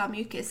fertile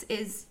mucus,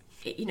 is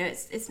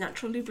it's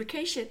natural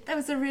lubrication. There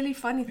was a really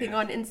funny thing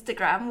on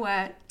Instagram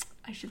where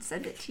I should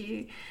send it to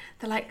you.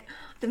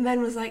 The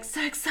man was like,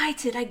 so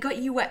excited, I got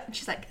you wet. And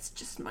she's like, it's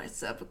just my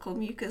cervical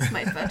mucus,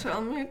 my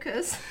fertile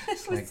mucus.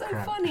 It was so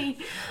funny.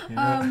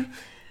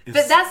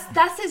 But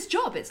that's his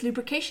job. It's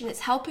lubrication.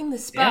 It's helping the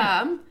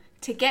sperm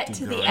to get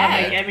to the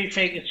egg.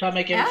 It's trying to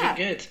make everything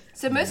good.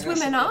 So most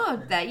women are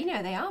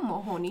there. They are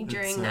more horny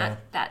during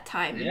that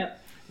time. Yeah.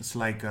 It's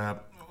like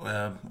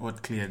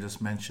what Clea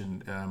just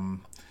mentioned.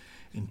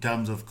 In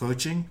terms of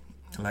coaching,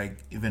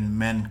 like even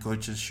men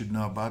coaches should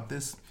know about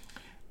this.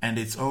 And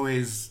it's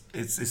always,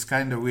 it's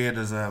kind of weird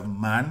as a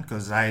man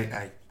because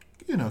I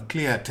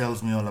Clea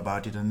tells me all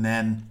about it and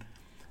then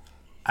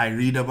I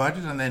read about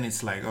it and then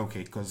it's like,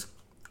 okay, because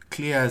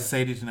Clea has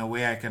said it in a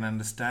way I can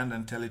understand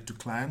and tell it to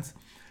clients.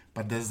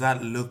 But does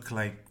that look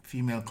like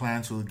female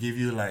clients will give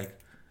you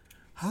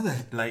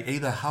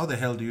either how the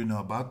hell do you know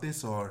about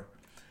this or,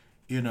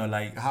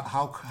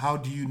 how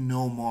do you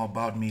know more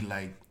about me?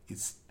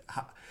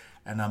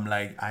 And I'm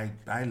like,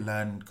 I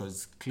learned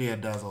because Clea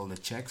does all the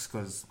checks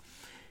because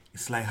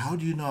it's like, how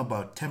do you know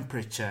about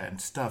temperature and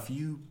stuff?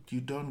 You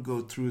don't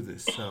go through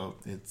this. So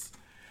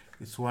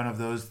it's one of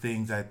those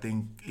things I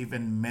think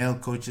even male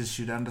coaches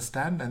should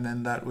understand, and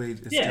then that way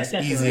it's just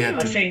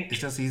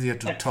easier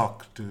to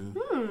talk to.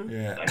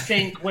 Yeah. I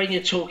think when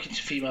you're talking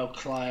to female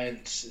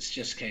clients, it's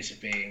just a case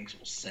of being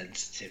sort of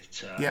sensitive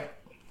to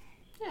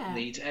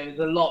needs. There's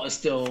a lot of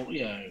still,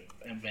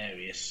 in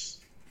various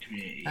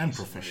communities and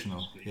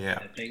professional.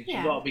 I think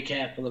you've got to be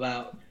careful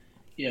about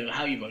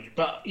how you vote.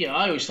 But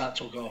I always start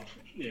talk about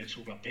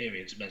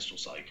periods, menstrual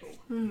cycle,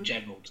 in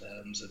general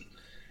terms,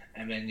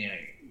 and then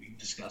we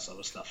discuss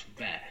other stuff from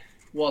there.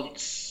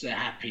 Once they're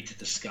happy to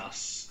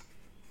discuss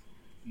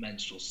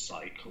menstrual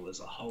cycle as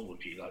a whole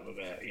with you, like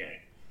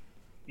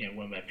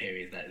when their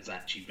period that is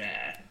actually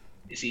there,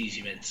 it's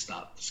easy then to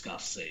start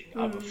discussing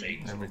other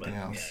things, everything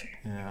else,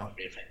 might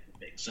be affecting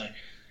things. So,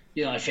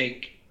 I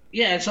think.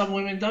 Yeah, and some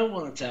women don't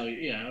want to tell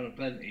you,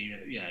 plenty,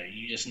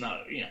 you just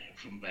know,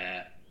 from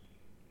their,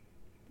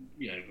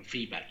 the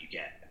feedback you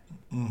get.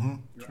 Mm-hmm.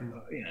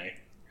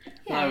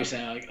 I always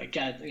say, I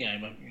get,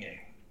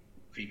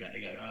 feedback,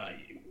 they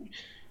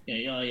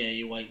go,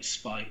 your weight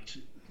spiked,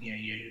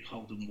 you're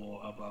holding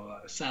water, blah, blah.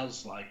 It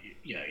sounds like,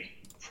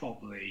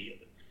 probably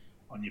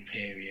on your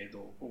period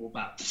or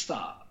about to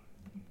start.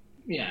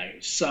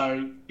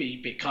 So be a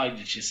bit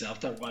kinder to yourself,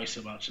 don't worry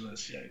so much, and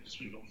let's,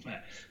 just move on from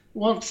there.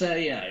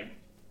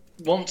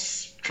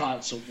 Once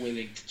clients are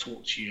willing to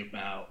talk to you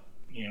about,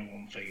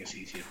 one thing, it's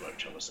easy to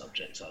broach other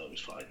subjects, I always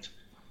find.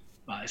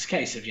 But it's a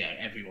case of,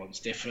 everyone's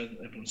different,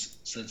 everyone's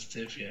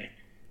sensitive,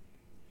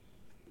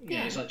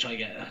 it's like trying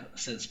to get a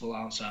sensible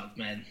answer out of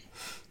men.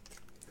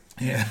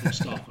 Full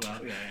stop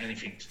about,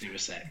 anything to do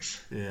with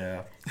sex.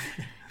 Yeah.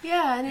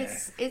 Yeah, and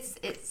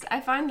it's I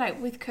find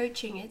with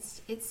coaching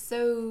it's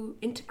so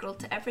integral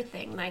to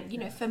everything.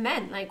 For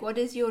men, what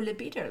is your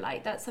libido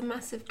like? That's a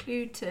massive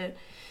clue to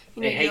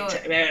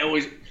they're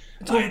always.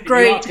 It's all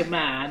great. If you ask a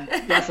man,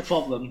 that's the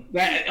problem.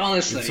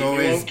 Honestly, they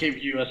won't give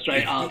you a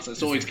straight answer.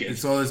 It's always good.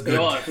 It's always good.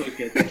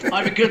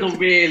 Either good or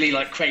really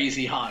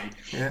crazy high.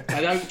 Yeah.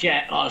 I don't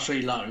get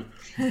really low.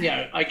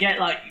 I get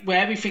where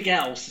everything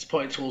else is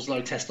pointing towards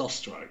low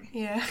testosterone.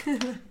 Yeah.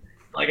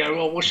 I go,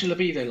 well, what's your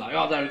libido like?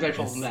 Oh, no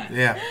problem there.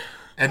 Yeah.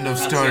 End of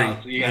story.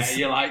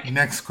 You're like,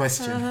 next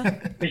question.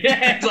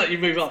 It's like you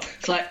move on.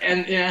 It's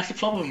and that's the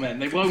problem, man.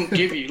 They won't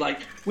give you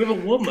with a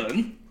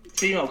woman,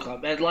 female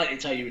client, they'd likely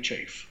tell you the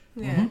truth.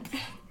 Yeah.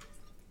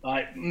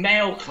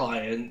 Male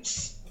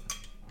clients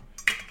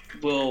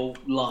will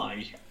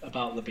lie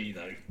about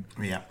libido.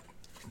 Yeah.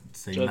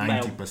 Say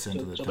 90%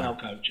 of the time. To a male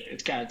coach,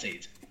 it's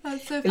guaranteed.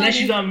 That's so funny. Unless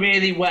you've done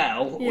really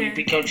well, or you've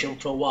been coaching them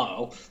for a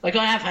while. I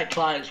have had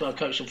clients where I've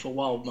coached them for a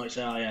while, might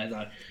say,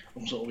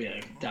 I'm sort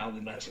of, down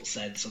in that sort of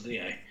sense,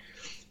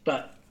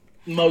 But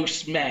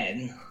most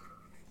men,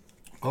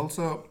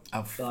 also,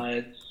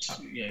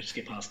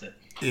 skip past it.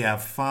 Yeah,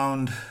 I've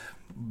found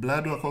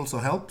blood work also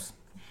helps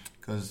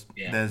because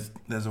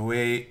there's a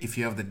way if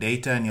you have the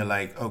data and you're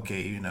like,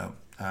 okay,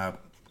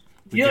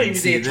 You don't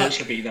even need a touch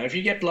libido. If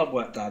you get blood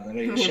work done, I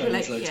mean, it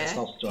shows low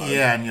testosterone.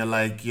 Yeah, and you're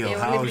like, yo,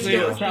 how is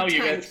They'll your... tell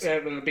you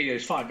that libido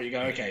is fine, but you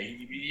go, okay,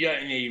 you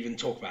don't even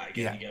talk about it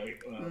again. Yeah. You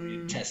go, well,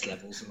 your test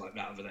levels are like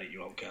that of an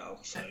 8-year-old girl.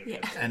 So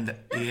And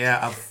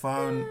yeah, I've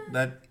found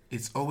that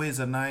it's always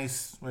a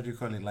nice, what do you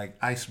call it, like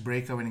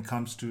icebreaker when it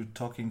comes to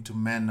talking to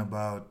men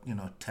about, you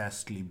know,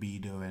 test,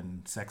 libido,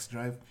 and sex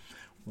drive.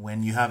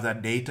 When you have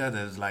that data,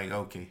 there's like,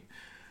 okay,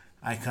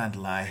 I can't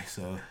lie,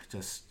 so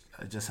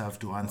I just have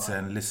to answer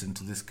and listen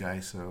to this guy.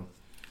 So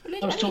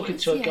I was talking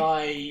to a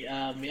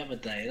guy the other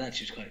day, and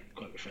actually was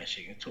quite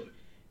refreshing.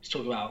 He's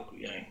talking about,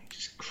 you know,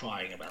 just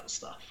crying about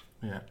stuff.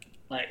 Yeah.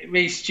 Like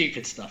really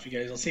stupid stuff. He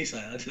goes, "I'll see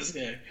something." I just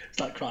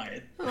start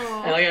crying.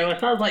 Aww. And I go, "Well, it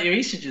sounds like your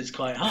estrogen's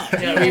quite high."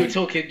 You know, we were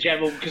talking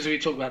general because we were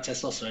talking about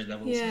testosterone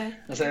levels. Yeah.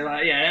 I say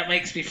like, yeah, that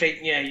makes me think.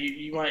 Yeah,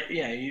 you might,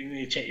 you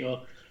need to check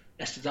your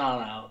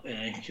estradiol out. You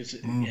know, because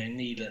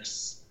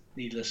needless,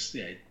 you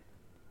know,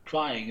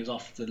 crying is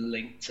often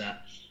linked to,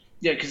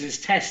 because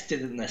his test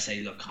didn't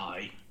necessarily look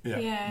high.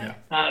 Yeah.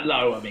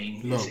 Low, I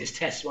mean. Low. His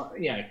test, but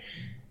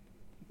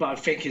I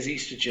think his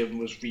estrogen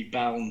was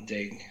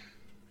rebounding.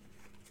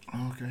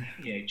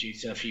 Okay. Due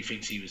to a few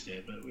things he was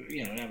doing, but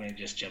having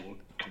just general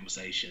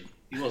conversation.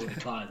 He wasn't a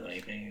client or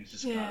anything. He was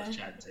just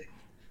chatting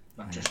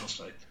about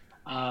testosterone.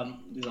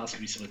 He was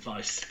asking me some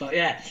advice, but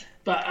as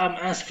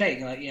the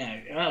thing, like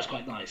that was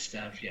quite nice to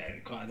have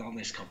quite an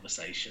honest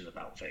conversation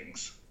about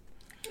things.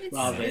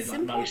 Rather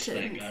than like most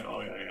men go,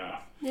 oh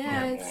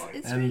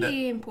it's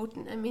really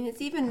important. I mean,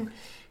 it's even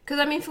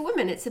because for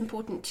women it's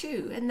important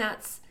too, and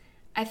that's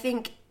I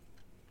think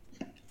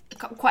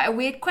quite a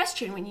weird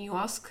question when you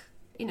ask.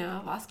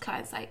 I've asked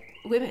clients like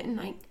women,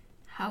 like,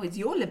 how is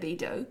your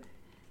libido?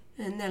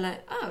 And they're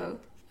like,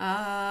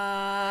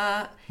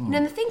 and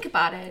then they think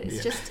about it.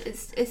 It's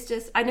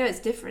just. I know it's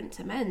different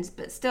to men's,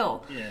 but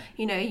still,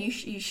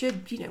 you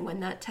should, when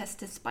that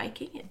test is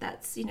spiking,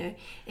 that's,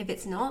 if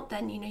it's not,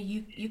 then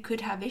you could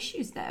have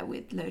issues there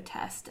with low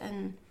test.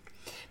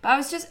 But I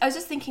was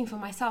just thinking for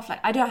myself,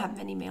 like, I don't have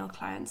many male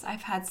clients.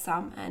 I've had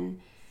some,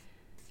 and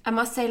I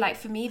must say, like,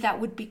 for me,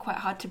 that would be quite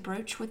hard to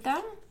broach with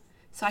them.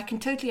 So I can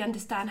totally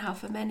understand how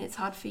for men it's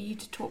hard for you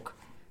to talk,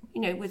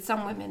 with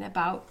some women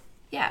about,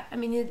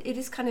 it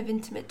is kind of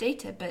intimate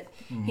data, but,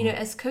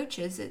 as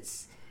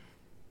coaches,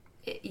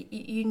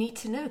 you need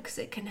to know because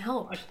it can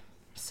help.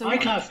 I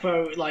can't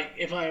throw, like,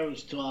 if I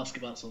was to ask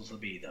about someone's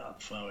libido,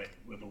 I'd throw it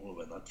with a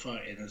woman. I'd throw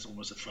it in as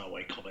almost a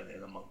throwaway comment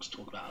in amongst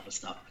talk about other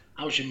stuff.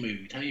 How's your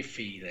mood? How are you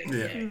feeling?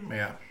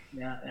 Yeah.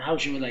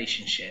 How's your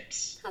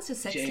relationships? How's your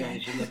sex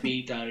life? Your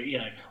libido, a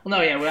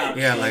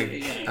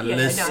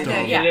list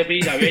of... Your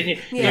libido, and you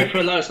go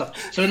through a lot of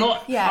stuff. So we're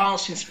not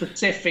asking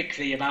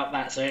specifically about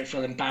that, so I don't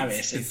feel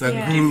embarrassed. It's a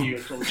group. You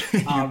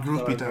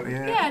group it up,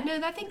 no,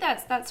 I think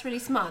that's really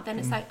smart. Then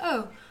it's like,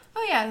 oh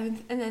yeah,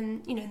 and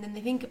then then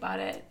they think about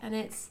it, and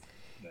it's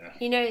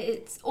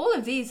it's all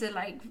of these are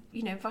like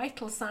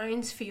vital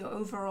signs for your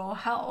overall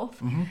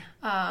health.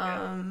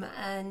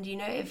 And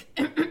if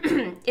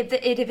if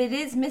it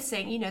is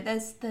missing,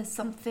 there's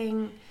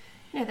something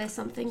there's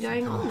something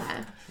going on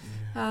there.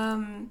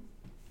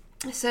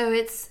 So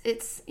it's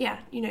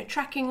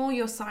tracking all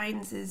your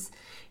signs is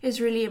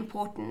really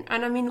important.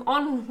 And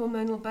on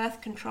hormonal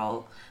birth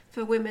control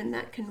for women,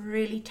 that can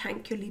really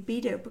tank your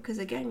libido because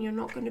again, you're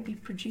not going to be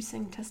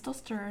producing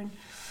testosterone.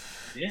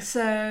 Yeah.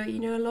 So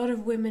a lot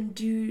of women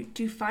do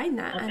find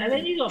that, and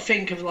then you got to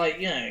think of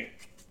like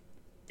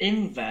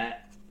in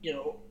that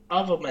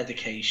other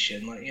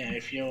medication, like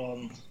if you're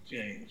on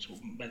sort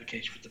of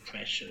medication for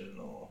depression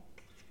or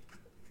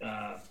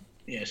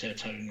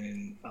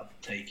serotonin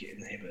uptake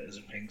inhibitors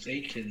and things, they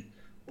can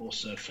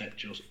also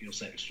affect your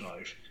sex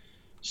drive.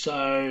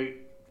 So,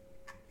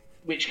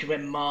 which can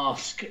then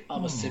mask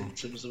other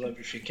symptoms of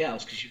everything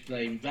else because you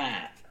blame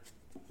that.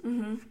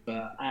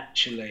 But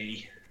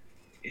actually,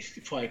 it's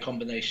probably a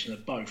combination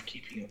of both,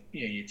 keeping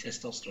your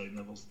testosterone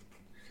levels.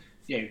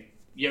 You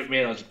don't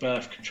realise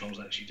birth control is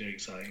actually doing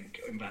something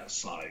on that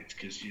side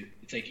because you're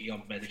taking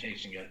on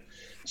medication.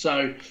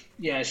 So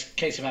it's a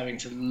case of having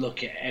to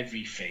look at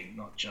everything,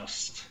 not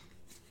just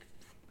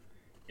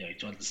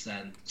to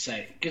understand.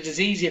 Say because it's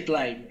easier to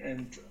blame,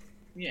 and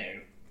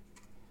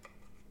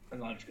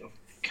and I've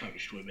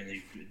coached women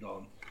who've been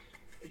on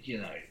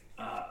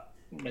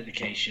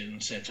medication,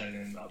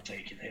 serotonin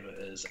uptake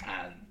inhibitors,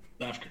 and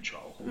birth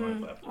control.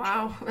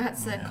 Wow,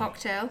 that's a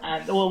cocktail.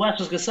 And that's what I was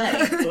going to say.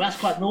 Well, that's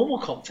quite a normal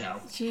cocktail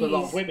for a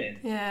lot of women.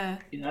 Yeah.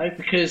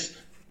 Because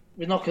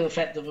we're not going to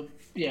affect them.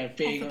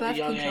 Being at a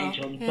young age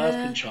on birth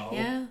control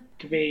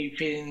could be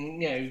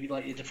feeling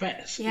like you're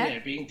depressed.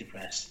 Being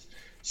depressed.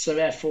 So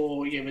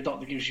therefore, the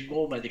doctor gives you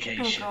more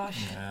medication. Oh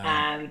gosh.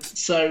 Yeah. And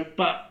so,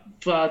 but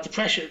for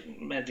depression,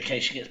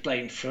 medication gets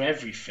blamed for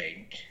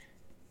everything,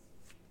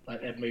 like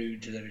their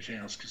mood and everything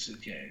else, because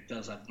it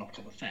does have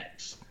knock-on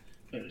effects.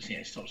 But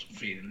it stops them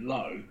feeling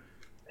low.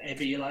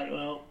 But you're like,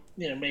 well,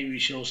 maybe we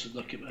should also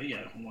look at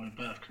hormone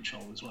birth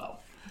control as well.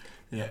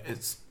 Yeah,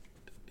 it's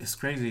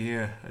crazy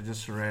here. I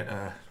just read.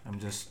 I'm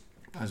just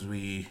as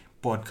we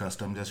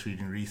podcast. I'm just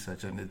reading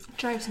research, and it's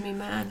Drives me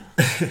mad.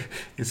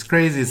 it's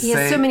crazy. He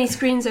has so many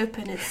screens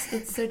open.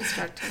 It's so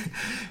distracting.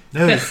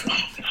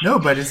 No,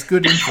 but it's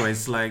good info.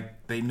 It's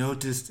like they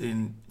noticed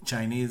in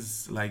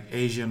Chinese, like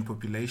Asian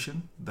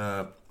population,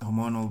 the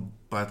hormonal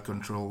birth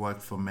control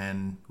worked for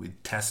men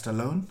with test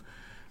alone,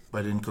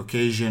 but in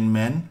Caucasian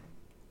men,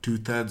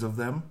 2/3 of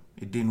them,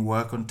 it didn't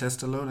work on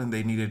test alone, and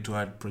they needed to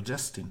add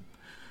progestin.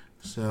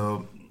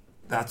 So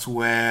that's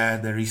where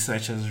the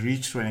research has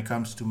reached when it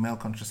comes to male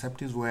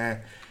contraceptives.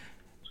 Where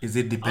is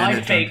it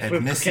dependent I think on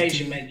with ethnicity?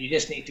 Caucasian men, you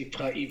just need to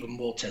put even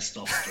more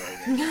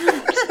testosterone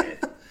in.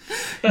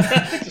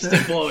 Just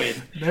employ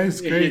it. That is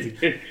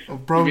crazy. I'll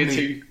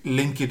probably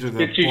link it to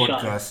the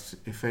podcast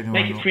if anyone.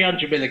 Make it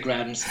 300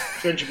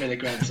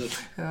 milligrams of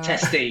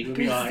testy would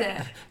be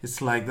right.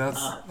 It's like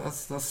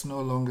that's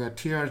no longer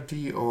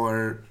TRT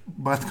or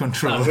birth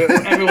control. No,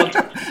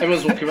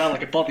 everyone's walking around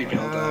like a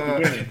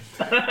bodybuilder. Brilliant.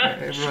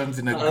 Everyone's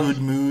in a good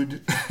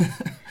mood.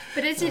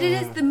 But it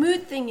is the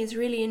mood thing is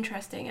really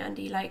interesting,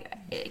 Andy. Like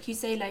you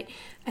say, like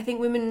I think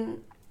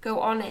women go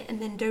on it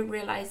and then don't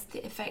realize the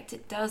effect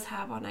it does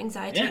have on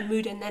anxiety and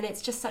mood, and then it's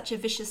just such a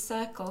vicious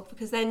circle,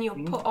 because then you're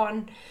put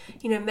on,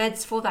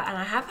 meds for that. And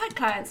I have had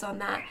clients on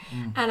that,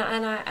 and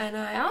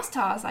I asked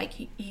her, I was like,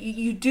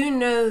 you do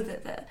know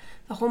that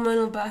the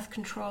hormonal birth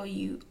control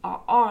you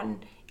are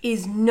on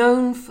is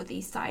known for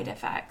these side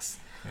effects,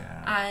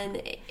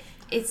 and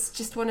it's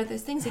just one of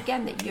those things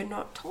again that you're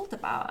not told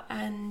about.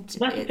 And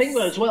that's the thing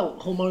though as well.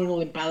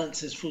 Hormonal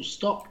imbalances, full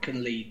stop,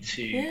 can lead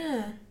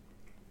to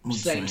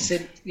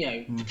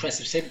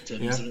depressive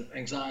symptoms and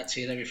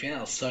anxiety and everything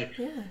else. So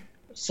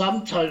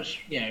sometimes,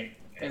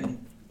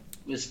 and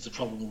this is the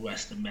problem with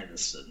Western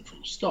medicine,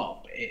 full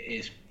stop, it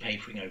is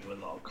papering over a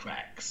lot of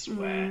cracks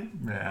where,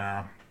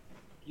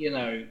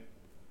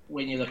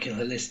 when you're looking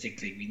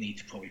holistically, we need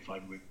to probably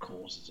find root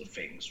causes of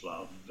things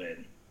rather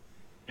than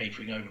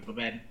papering over. But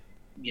then,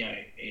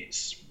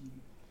 it's,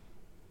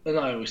 and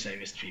I always say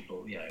this to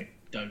people,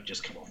 don't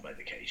just come off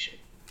medication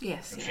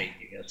and think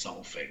you're going to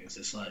solve things.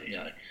 It's like,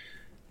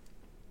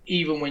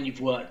 even when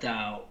you've worked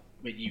out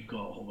that you've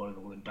got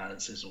hormonal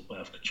imbalances or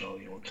birth control,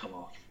 you want to come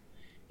off.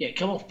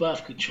 Come off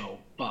birth control,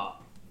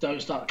 but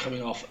don't start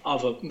coming off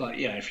other,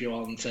 if you're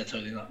on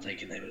serotonin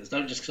uptake inhibitors,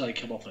 don't just suddenly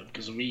come off them,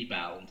 because a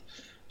rebound,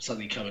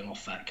 suddenly coming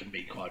off that can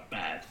be quite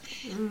bad.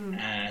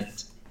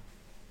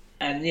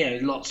 And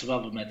lots of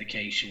other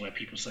medication where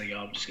people say,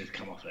 I'm just going to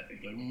come off it.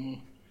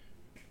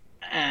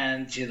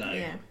 And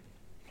go,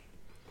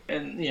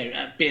 and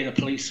being a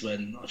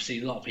policeman, I've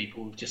seen a lot of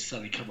people just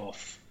suddenly come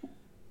off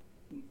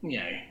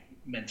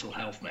mental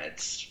health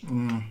meds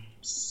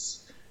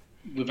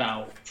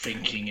without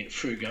thinking it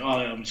through. Go,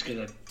 I'm just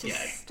gonna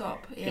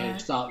stop.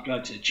 Start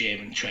going to the gym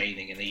and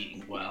training and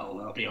eating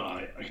well. I'll be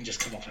alright. I can just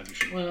come off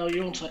everything. Well,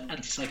 you're on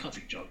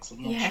antipsychotic drugs.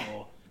 I'm not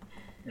sure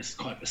it's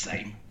quite the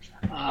same.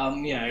 But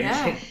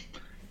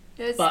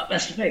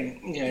that's the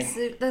thing.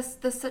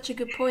 That's such a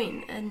good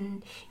point.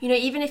 And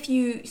even if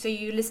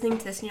you're listening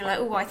to this and you're like,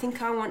 I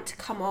think I want to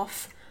come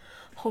off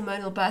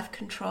hormonal birth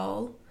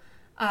control.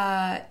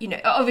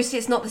 Obviously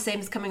it's not the same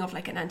as coming off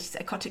like an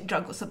antipsychotic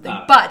drug or something,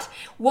 but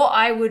what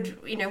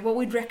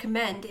we'd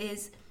recommend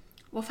is,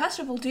 well, first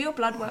of all, do your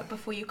blood work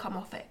before you come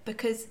off it,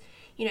 because,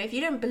 if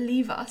you don't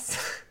believe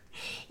us,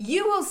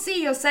 you will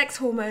see your sex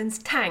hormones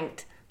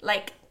tanked,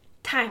 and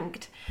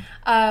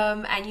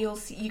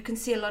you can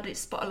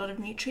spot a lot of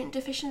nutrient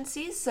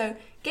deficiencies. So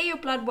get your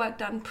blood work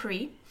done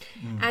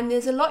and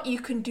there's a lot you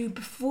can do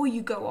before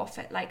you go off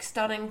it, like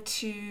starting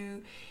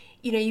to,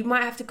 you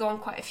might have to go on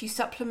quite a few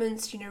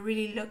supplements,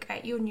 really look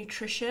at your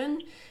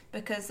nutrition,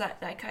 because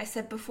like I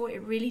said before,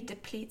 it really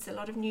depletes a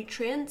lot of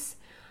nutrients.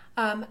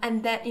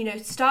 And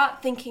then,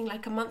 start thinking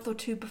like a month or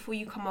two before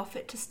you come off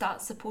it to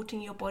start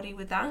supporting your body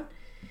with that.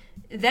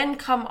 Then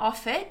come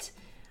off it,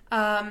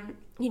 and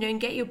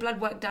get your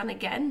blood work done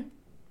again.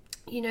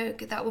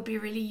 That will be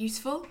really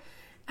useful.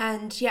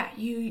 And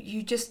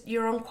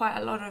you're on quite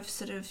a lot of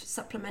sort of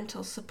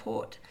supplemental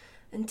support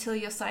until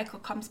your cycle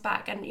comes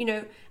back. And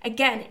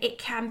again, it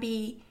can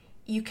be,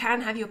 you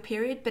can have your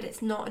period, but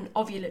it's not an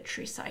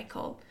ovulatory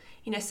cycle.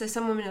 So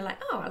some women are like,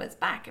 it's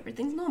back,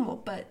 everything's normal,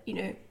 but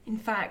in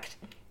fact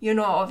you're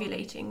not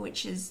ovulating,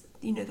 which is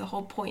the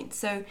whole point.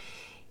 So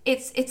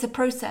it's a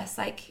process,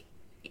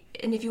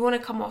 and if you want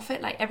to come off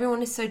it,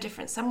 everyone is so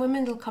different. Some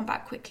women will come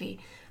back quickly,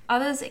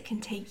 others it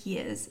can take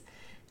years.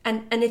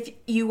 And if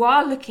you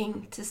are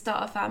looking to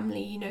start a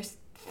family,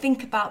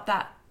 think about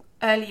that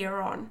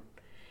earlier on.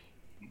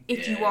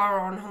 If you are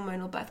on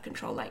hormonal birth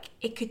control,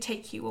 it could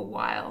take you a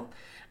while,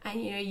 and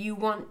you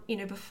want,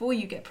 before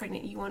you get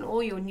pregnant, you want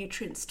all your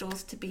nutrient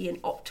stores to be in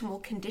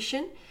optimal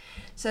condition.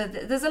 So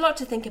there's a lot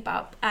to think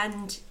about.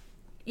 And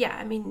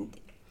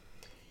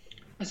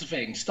that's the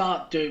thing,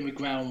 start doing the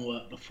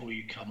groundwork before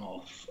you come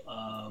off,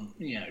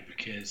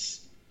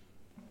 because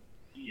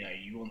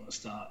you want to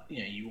start,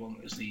 you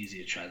want as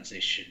easy a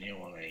transition, you don't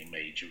want any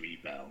major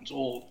rebounds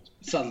or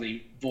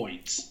suddenly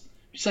voids.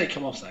 You say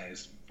come off saying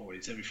it's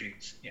voids,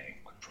 everything's,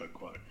 quote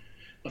unquote.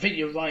 I think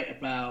you're right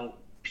about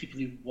people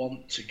who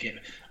want to get,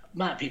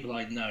 amount of people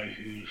I know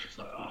who's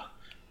like, oh,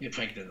 you're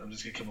pregnant, I'm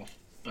just going to come off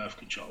birth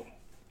control.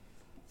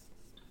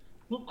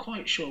 Not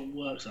quite sure it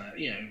works like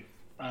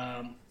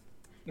that,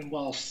 and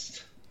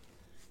whilst,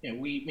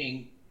 me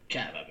and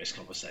Kat have had this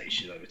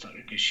conversation over time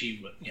because she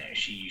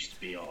used to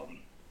be on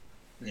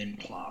an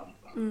implant,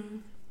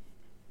 and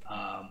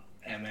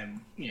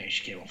then,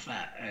 she came off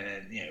that,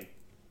 and,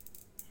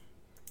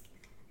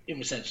 in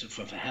the sense of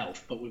for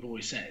health, but we've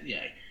always said,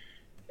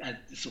 and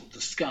sort of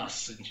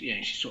discussed, and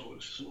she sort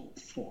of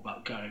thought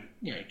about going,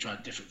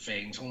 trying different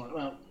things. I'm like,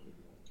 well,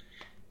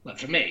 like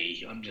for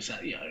me, I'm just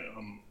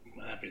I'm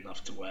happy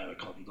enough to wear a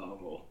condom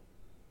or,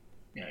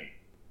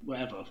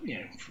 whatever.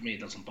 For me, it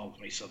doesn't bother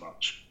me so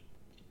much.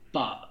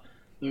 But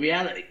the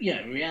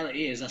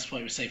reality is that's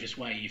probably the safest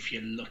way if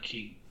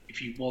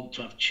you want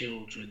to have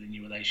children in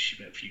your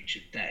relationship at a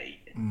future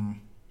date.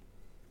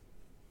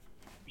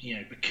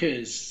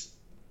 Because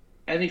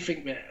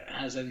anything that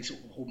has any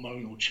sort of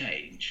hormonal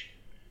change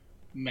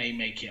may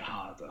make it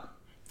harder.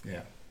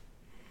 Yeah.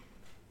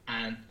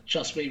 And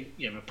trust me,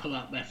 the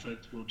pull-out method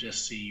will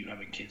just see you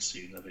having kids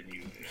sooner than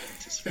you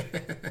anticipate.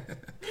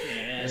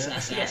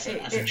 That's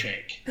a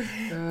trick.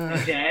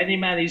 Any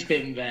man who's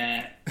been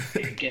there,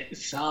 it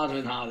gets harder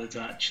and harder to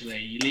actually.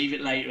 You leave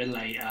it later and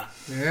later,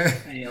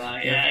 and you're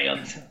like, hang on,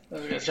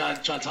 I'm going to try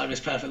and time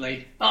this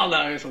perfectly. Oh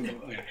no, it's all good.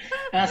 And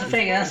that's the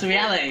thing. That's the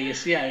reality.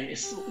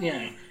 It's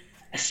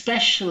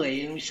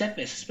especially, and we said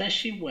this,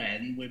 especially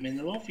when women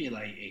are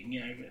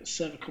ovulating.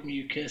 Cervical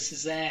mucus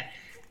is there.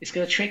 It's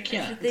going to trick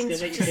you. It's going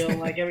to make you feel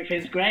like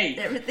everything's great.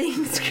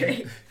 Everything's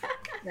great.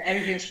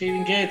 Everything's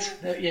feeling good.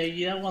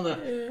 You don't want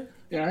to,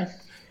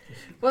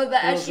 Well,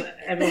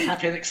 everyone's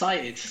happy and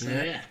excited. So,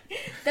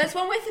 There's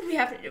one method we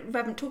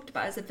haven't talked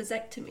about is a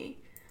vasectomy.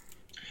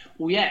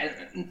 Well,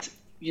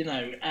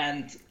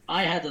 and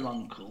I had an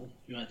uncle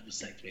who had a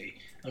vasectomy.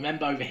 I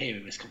remember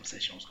overhearing this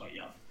conversation. I was quite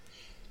young.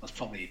 I was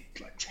probably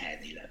like 10,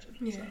 11.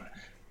 Yeah. So,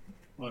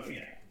 my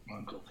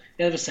uncle.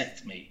 He had a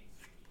vasectomy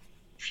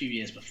a few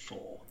years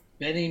before.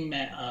 Then he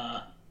met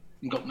her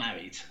and got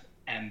married,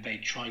 and they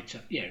tried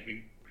to,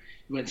 we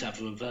went to have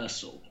a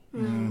reversal.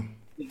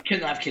 We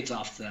couldn't have kids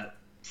after that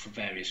for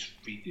various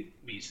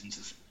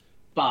reasons.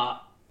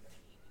 But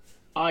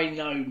I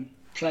know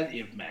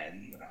plenty of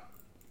men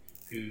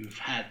who've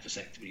had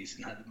vasectomies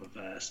and had them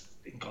reversed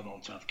and gone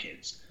on to have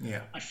kids.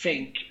 Yeah. I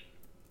think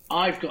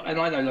I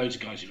know loads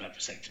of guys who've had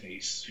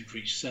vasectomies, who've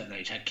reached a certain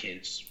age, had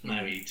kids,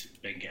 married,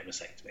 then get a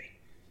vasectomy.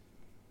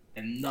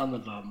 And none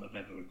of them have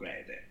ever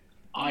regretted it.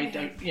 I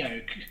don't,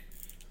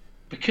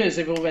 because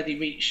they've already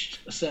reached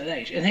a certain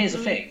age. And here's the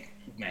thing,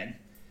 men.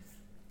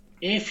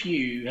 If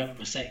you have a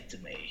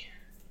vasectomy,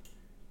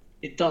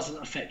 it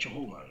doesn't affect your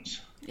hormones.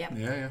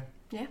 Yeah.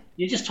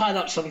 You just tied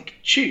up some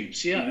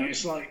tubes,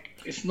 It's like,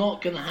 it's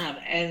not going to have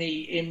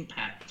any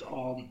impact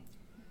on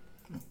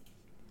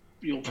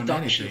your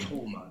production of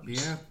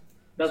hormones. Yeah.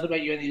 Doesn't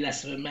make you any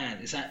less of a man.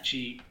 It's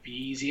actually the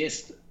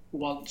easiest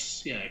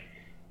once,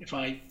 if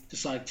I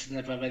decide to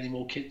never have any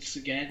more kids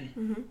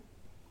again,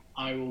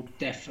 I will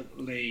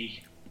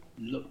definitely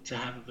look to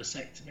have a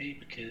vasectomy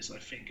because I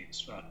think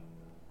it's the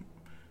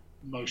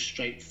most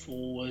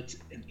straightforward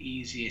and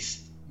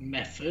easiest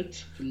method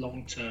for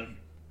long-term.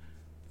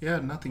 Yeah,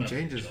 nothing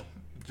changes.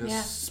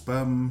 Just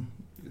sperm.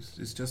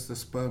 It's just the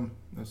sperm.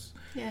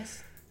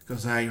 Yes.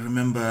 Because I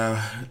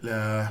remember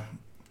I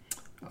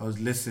was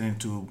listening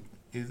to.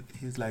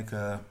 He's like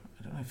I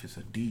don't know if it's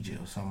a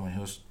DJ or someone. He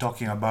was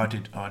talking about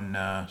it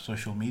on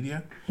social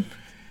media.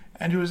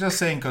 And he was just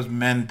saying, because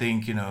men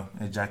think,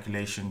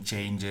 ejaculation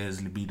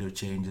changes, libido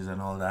changes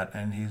and all that.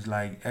 And he's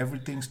like,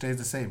 everything stays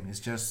the same. It's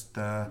just...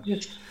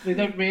 they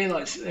don't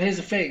realise. Here's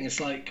the thing. It's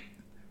like,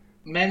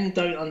 men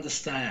don't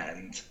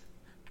understand.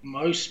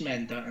 Most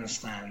men don't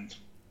understand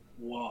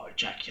what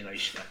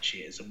ejaculation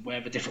actually is and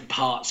where the different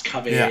parts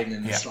come in.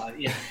 And it's like,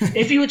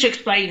 if you were to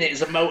explain it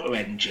as a motor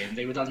engine,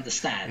 they would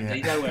understand.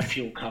 They know where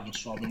fuel comes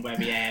from and where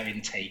the air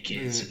intake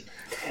is and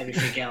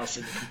everything else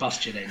in the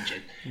combustion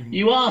engine.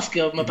 You ask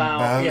them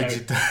about,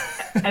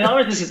 and I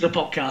was listening to the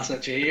podcast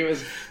actually. It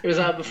was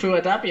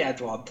before Adabi had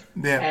one,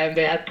 and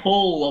they had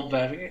Paul on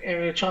there. And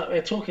we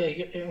were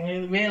talking,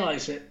 and we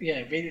realised that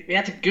we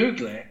had to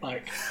Google it,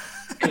 like.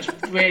 Because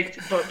they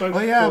thought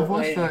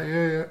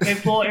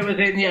it was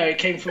in, it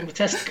came from the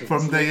testicles.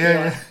 From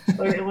the,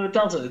 Well, it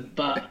doesn't,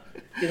 but,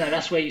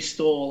 that's where you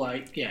store,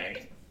 like,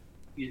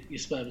 your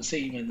sperm and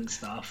semen and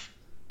stuff.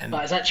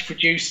 But it's actually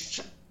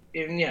produced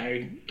in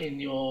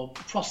your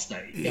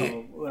prostate.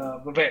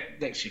 A bit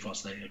next to your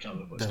prostate. I can't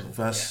remember what it's called.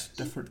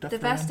 The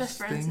vas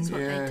deferens is what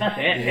they call That's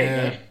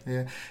it.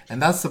 Yeah.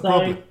 And that's the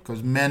problem,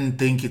 because men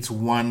think it's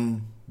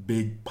one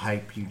big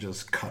pipe you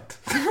just cut.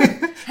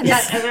 And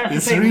that's the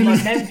thing. Really...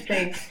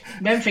 Like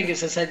men think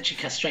it's essentially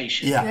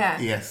castration.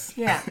 Yes.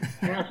 Yeah.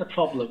 And that's a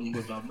problem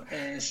with them.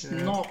 It's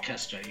not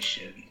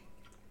castration.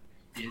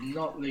 You're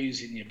not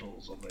losing your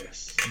balls on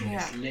this.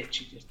 It's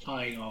literally just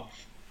tying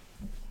off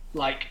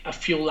like a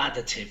fuel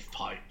additive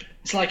pipe.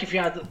 It's like if you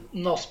had a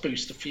NOS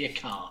booster for your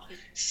car.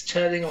 It's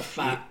turning off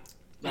that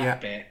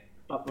bit,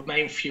 but the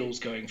main fuel's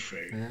going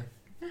through.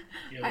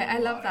 I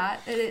love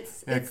that. And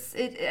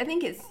I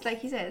think it's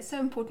like you said, it's so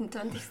important to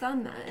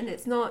understand that, and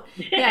it's not.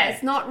 Yeah,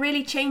 it's not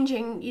really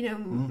changing.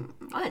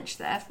 Much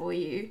there for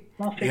you.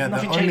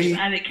 Nothing changes,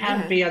 and it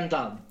can be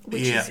undone.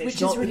 Which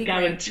is not really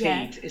guaranteed.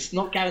 Great. Yeah. It's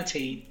not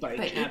guaranteed, but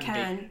it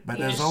can be. But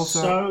Yeah. there's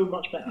also so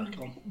much better.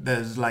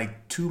 there's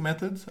like two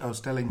methods. I was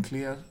telling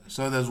Clea.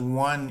 So there's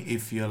one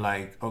if you're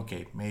like,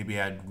 okay, maybe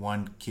I'd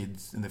want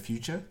kids in the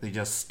future. They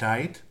just tie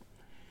it,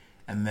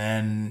 and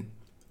then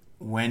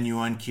when you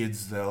want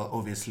kids, they'll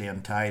obviously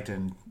untie it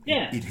and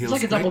it heals.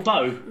 It's like a double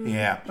bow.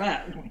 Yeah.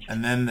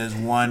 And then there's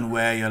one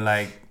where you're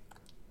like,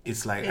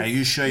 it's like, are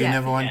you sure you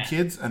never want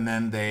kids? And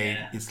then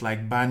it's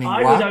like burning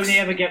wax. I would only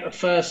ever get the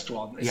first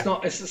one. It's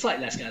not. It's like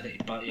less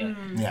guaranteed, but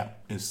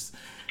it's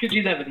because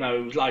you never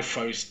know. Life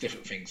throws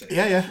different things at you.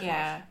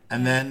 Yeah.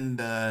 And then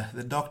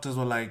the doctors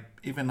were like,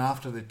 even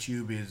after the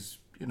tube is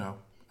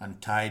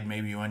untied,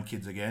 maybe you want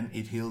kids again,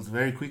 it heals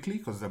very quickly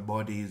because the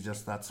body is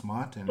just that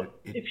smart, and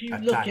if you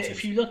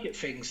attaches. look at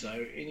things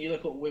though, and you look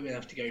at what women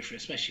have to go through,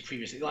 especially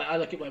previously, like I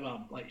look at my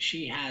mum, like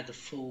she had a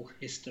full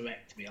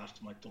hysterectomy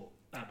after my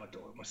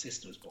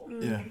sister was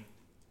born. Yeah.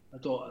 My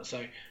daughter.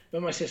 So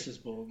when my sister was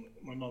born,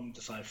 my mum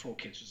decided 4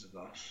 kids was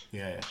enough.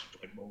 Yeah.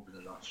 Probably more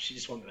than enough. She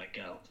just wanted that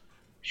girl.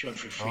 She went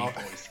through 3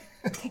 boys.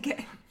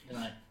 Okay.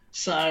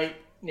 So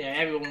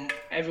everyone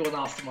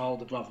after my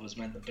older brother was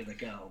meant to have been a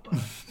girl, but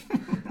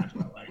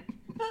that way.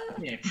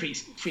 Pre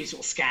sort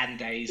of scan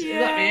days.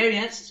 Yeah. We only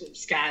had sort of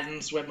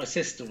scans when my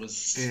sister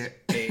was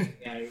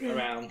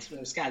around. There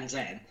were scans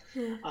then.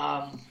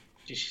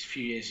 Just a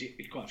few years,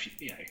 quite a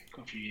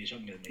few years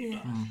younger than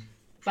me.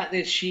 But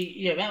the fact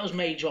is, that was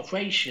major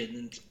operation,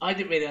 and I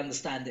didn't really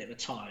understand it at the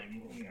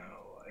time.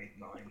 8,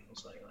 9, or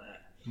something like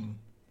that.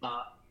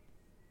 But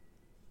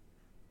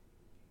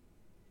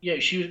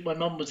my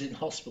mum was in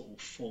hospital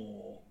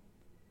for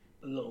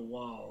a little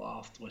while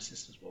after my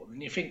sister was born,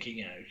 and you're thinking,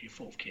 your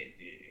 4th kid,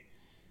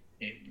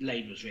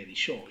 labour was really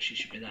short. She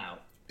should have been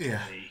out in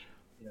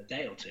a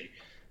day or 2,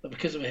 but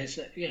because of his,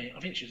 I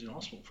think she was in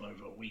hospital for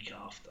over a week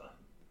after.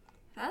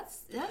 That's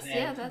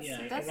and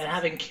then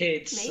having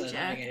kids major. and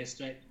having a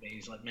hysterectomy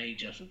is like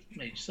major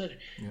surgery.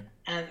 Yeah.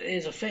 And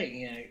here's a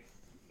thing,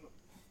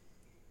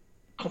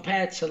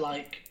 compared to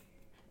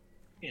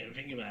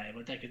thinking about it,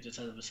 my dad could just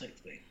have a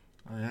vasectomy.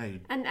 Oh yeah,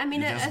 and I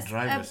mean, a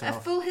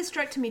full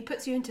hysterectomy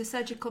puts you into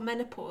surgical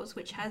menopause,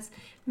 which has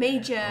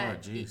major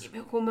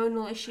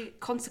hormonal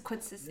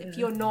consequences if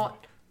you're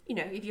not,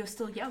 if you're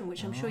still young,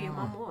 which I'm sure your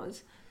mum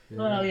was.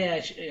 Well,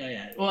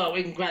 Well,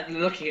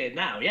 looking at it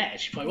now,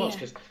 she probably was,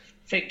 because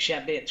I think she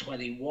had me at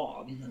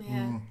 21.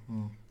 Yeah.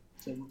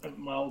 So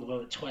my older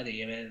brother at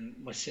 20, and then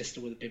my sister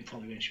would have been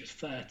probably when she was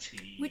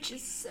 30. Which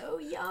is so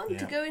young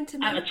to go into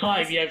menopause. At the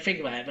time, you don't think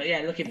about it, but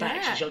looking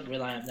back, she's younger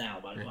than I am now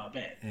by quite a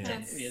bit.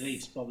 At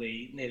least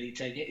probably nearly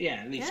 10 years.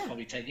 Yeah, at least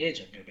probably 10 years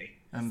younger than me.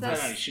 And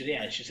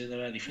she's in her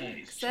early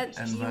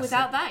 30s.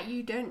 Without that,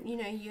 you don't,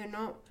 you're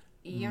not,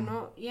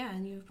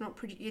 and you've not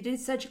it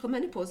is surgical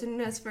menopause, and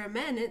as for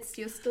men,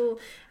 you're still,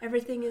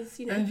 everything is,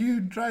 And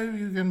you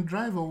can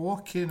drive or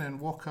walk in and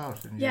walk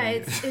out. And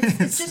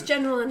it's just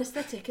general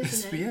anaesthetic,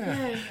 isn't it?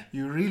 Yeah.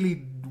 You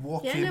really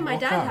walk in, my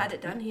walk dad out. had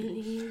it done.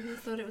 He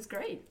thought it was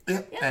great.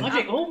 Yeah. And I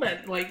think all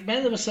men,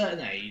 men of a certain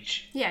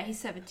age. Yeah, he's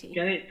 70.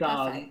 Get it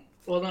done. Perfect.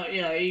 Well, no,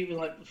 even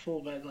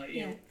before men,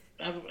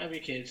 have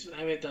your kids,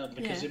 have it done,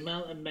 because the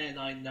amount of men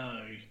I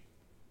know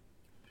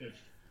who've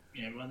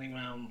running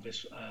around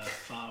this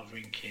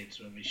fathering kids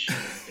when we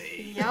shouldn't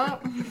be.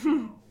 Yep.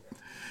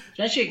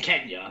 Especially in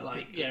Kenya,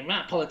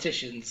 amount of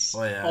politicians,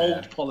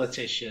 old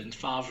politicians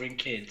fathering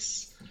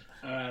kids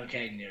around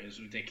Kenya is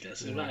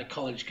ridiculous. The amount of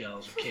college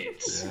girls with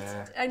kids.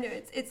 Yeah. I know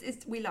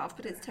it's we laugh,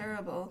 but it's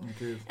terrible.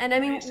 And I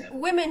mean,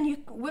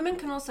 women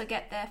can also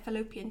get their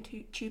fallopian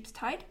tubes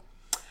tied.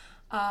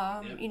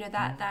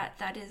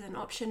 That is an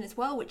option as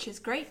well, which is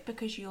great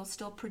because you'll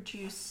still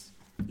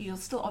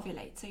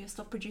ovulate, so you're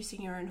still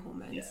producing your own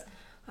hormones.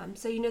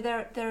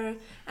 There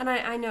and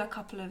I know a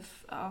couple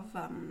of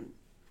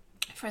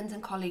friends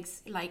and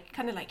colleagues,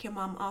 kind of like your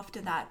mum. After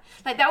that,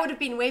 that would have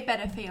been way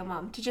better for your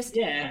mum to just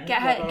get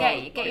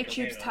your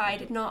tubes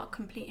tied, not a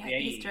complete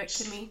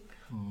hysterectomy.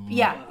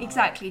 Yeah,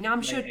 exactly. Now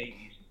I'm sure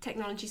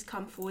technology's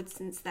come forward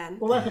since then.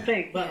 Well, that's the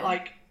thing,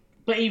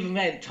 but even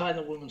then, tying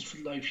a woman's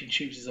fallopian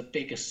tubes is a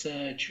bigger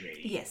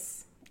surgery.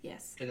 Yes.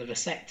 Than a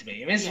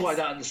vasectomy. And this is what I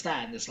don't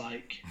understand. It's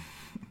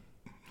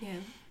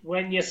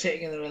when you're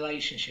sitting in a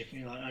relationship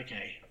and you're like,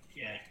 okay,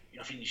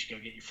 I think you should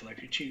go get your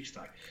fallopian tubes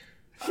tied.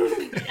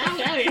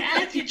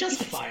 How do you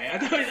justify it? I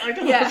don't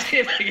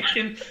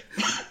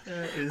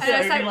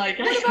understand.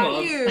 What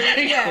about you?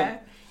 Yeah,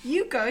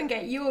 you go and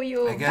get your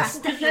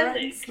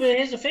vasectomy.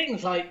 Here's the thing: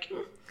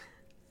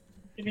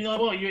 you'd be like,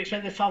 what? You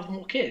expect to have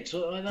more kids?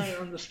 Well, I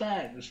don't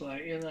understand. It's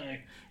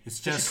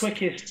just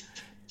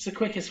it's the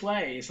quickest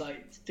way. It's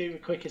do the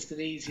quickest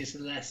and easiest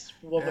and less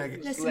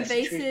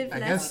invasive. I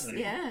guess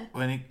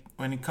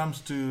when it comes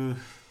to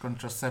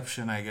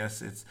contraception, I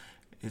guess it's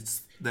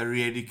the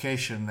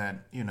re-education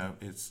that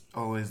it's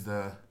always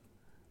the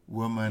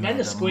woman Men or are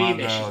the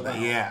squeamish mother. as Or the,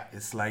 well. yeah,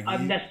 it's like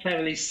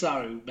Unnecessarily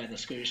so, men are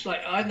squeamish.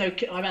 Like, I know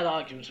I've had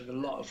arguments with a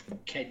lot of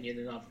Kenyan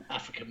and other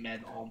African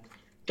men on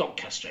dog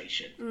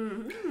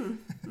castration.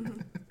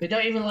 They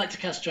don't even like to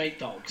castrate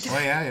dogs. Oh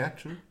yeah,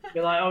 true.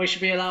 They're like, oh, we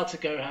should be allowed to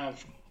go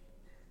have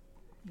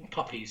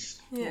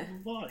puppies. Yeah.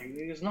 Why?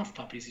 There's enough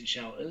puppies in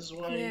shelters.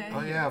 Why? Yeah.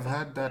 Oh yeah, I've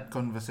had that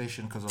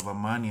conversation because of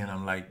Amani, and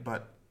I'm like,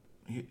 but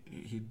he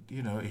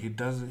you know, he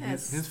does.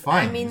 Yes. He's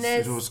fine. I mean,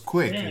 it was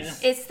quick. Yeah.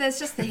 It's- There's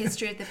just the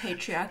history of the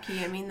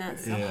patriarchy. I mean,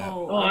 that's a Yeah.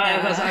 whole. Oh,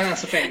 other-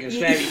 that's the thing. It's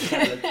very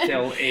prevalent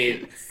still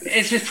in.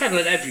 It's just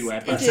prevalent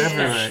everywhere, but It is.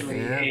 especially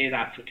Everywhere, in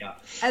Africa.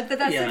 But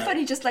that's so Yeah.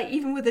 funny. Just like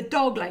even with a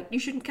dog, like you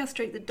shouldn't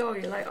castrate the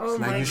dog. You're like, oh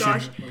It's like my you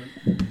gosh.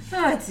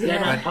 Oh They dear.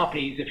 don't have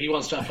puppies if he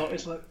wants to have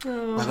puppies. Like,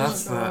 Oh But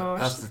that's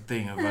gosh. the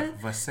thing.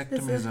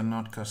 Vasectomies are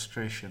not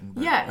castration.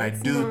 But Yeah, I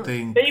it's do not.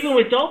 think. but even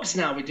with dogs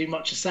now, we do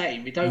much the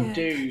same. We don't Yeah.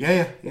 do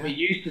Yeah. what we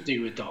used to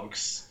do with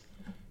dogs.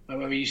 Like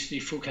when we used to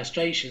do full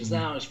castrations,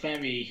 now it's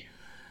very.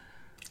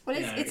 Well,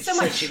 You know, it's it's so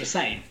much. essentially the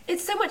same.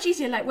 It's so much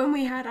easier. Like when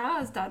we had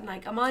ours done,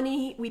 like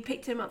Amani, we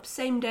picked him up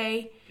same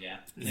day. Yeah.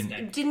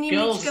 Didn't even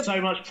Girls need to are go.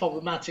 so much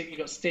problematic. You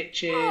got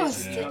stitches. Oh, you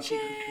stitches.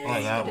 got-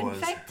 Oh, that got was-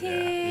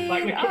 infected.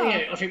 Like with, Oh.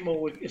 I think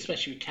more, with,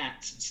 especially with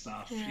cats and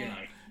stuff. Yeah. You know,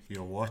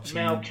 You're watching.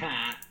 male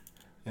cat.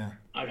 Yeah.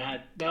 I've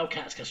had male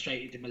cats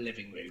castrated in my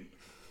living room.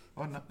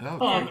 Oh no.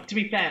 Okay. To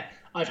be fair,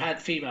 I've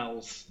had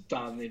females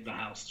done in the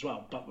house as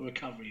well, but the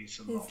recovery is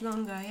a lot. It's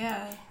longer,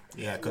 yeah.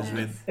 Yeah, because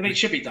with I mean, it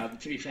should be done.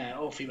 To be fair,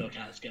 all female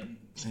cats get them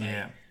spayed.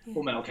 yeah.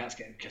 All male cats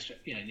get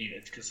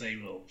neutered because they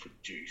will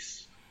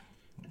produce.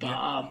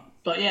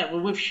 But yeah,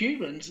 well, with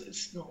humans,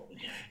 it's not.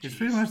 You know, It's geez.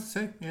 pretty much the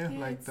same. Yeah, Yeah,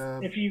 like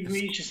the. If you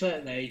reach a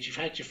certain age, you've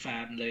had your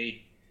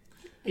family,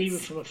 even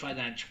from a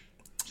financial.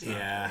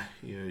 Yeah,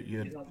 you're.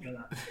 You're not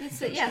gonna.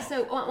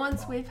 So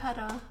once we've had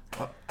our.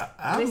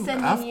 I'm,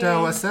 sending after you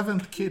our in.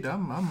 7th kid,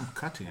 I'm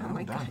cutting. Oh I'm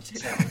my done.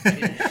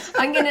 god.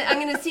 I'm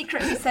gonna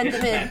secretly send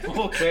them in.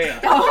 All clear.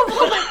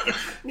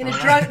 I'm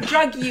gonna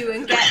drug you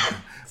and get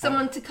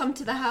someone to come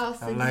to the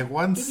house I'm and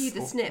like give you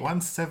the snip.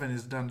 once 7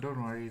 is done,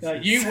 don't worry. No,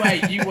 you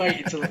wait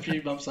until a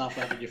few months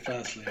after having your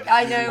first little.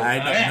 I know. I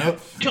don't know.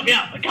 Come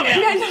out.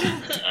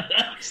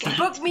 It's like,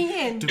 Book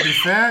me in. To be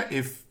fair,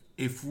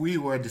 if we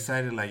were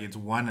decided like it's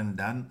one and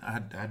done,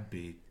 I'd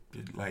be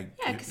like,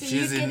 Yeah, 'cause if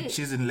you get it-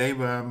 she's in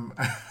labor.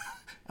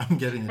 I'm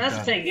getting it that's the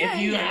done. thing. Yeah,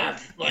 If you yeah.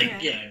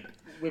 have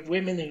with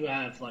women who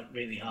have like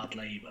really hard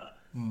labour,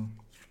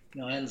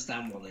 I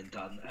understand what they've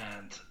done,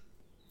 and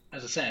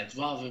as I said,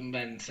 rather than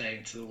men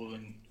saying to the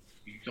woman,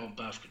 "You go on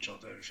birth control,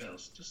 don't everything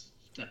else," just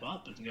step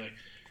up and go,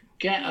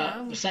 get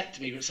a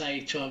vasectomy, but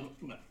say to her,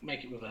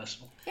 make it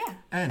reversible. Yeah.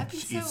 And that'd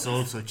be it's so-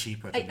 also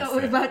cheaper. To I be was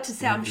fair. about to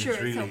say, I'm sure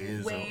really it's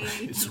is, way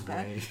it's cheaper.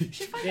 way.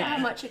 Should find out how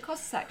much it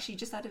costs actually,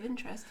 just out of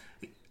interest.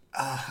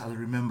 I'll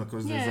remember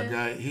because there's a Yeah.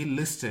 guy, he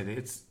listed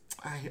it's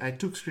I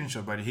took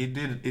screenshot, but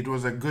it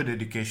was a good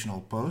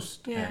educational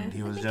post, Yeah, and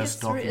he I was think just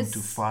it's talking it's- to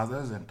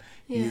fathers, and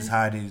Yeah. he's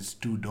had his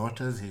 2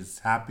 daughters, he's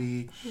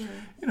happy, he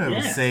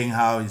was Yeah. saying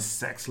how his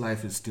sex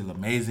life is still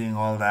amazing,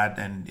 all that,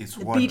 and it's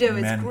what Libido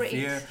is men great.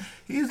 fear.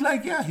 He's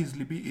like, yeah, his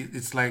libido,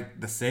 it's like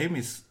the same,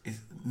 it's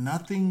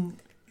nothing.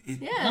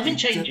 Yeah. Nothing it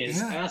just- changes,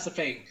 yeah. and that's the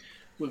thing.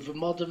 With a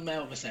modern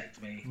male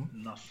vasectomy,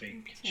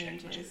 nothing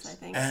changes. I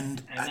think.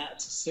 And And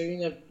that's as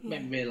soon as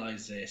men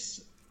realise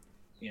this,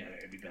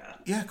 it'd be better.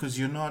 yeah, because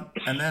you're not,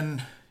 and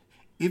then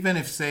even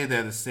if say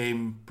they're the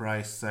same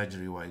price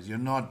surgery wise, you're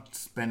not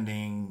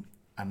spending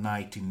a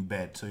night in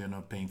bed, so you're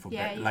not paying for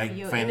Yeah, bed. you're Like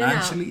in and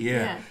financially, out.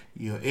 yeah, Yeah.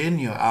 you're in,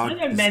 you're out. I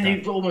know it's men done.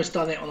 who've almost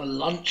done it on a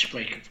lunch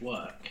break of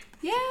work.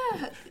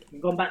 Yeah.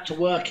 We've gone back to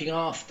working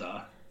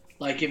after,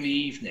 like in the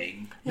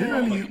evening, Yeah.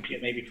 on my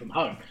computer, maybe from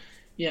home.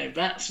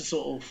 That's the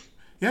sort of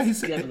Yeah, he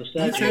level of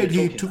said surgery we're he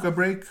talking took about. a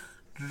break,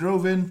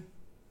 drove in,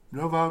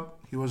 drove out.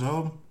 He was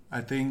home.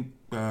 I think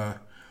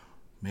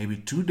maybe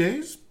 2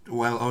 days.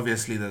 Well,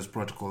 obviously there's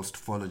protocols to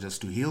follow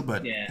just to heal,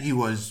 but Yeah. he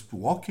was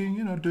walking,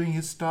 doing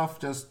his stuff.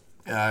 Just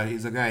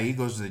he's a guy. He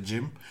goes to the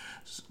gym,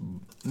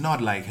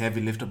 not like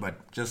heavy lifter,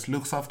 but just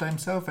looks after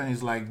himself. And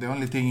he's like, the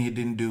only thing he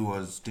didn't do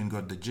was didn't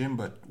go to the gym,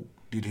 but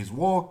did his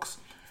walks.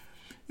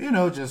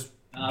 Just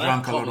that's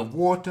drank a lot common. of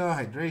water,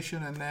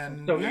 hydration, and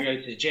then don't go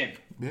to the gym.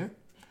 yeah.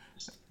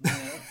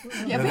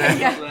 Yeah,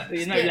 but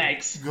yeah. No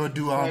legs. Go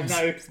do arms.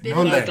 no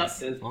no legs.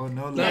 doctors. Oh,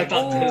 no No legs.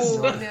 doctors.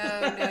 Oh, no.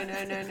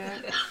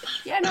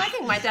 Yeah, no, I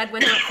think my dad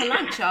went out for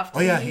lunch after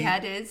Oh, yeah, he he-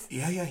 had his.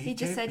 Yeah, He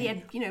just came- said he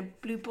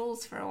had, blue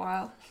balls for a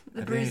while. The I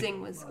think-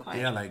 bruising was quite.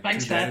 Yeah, like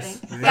Thanks, 2 Dad.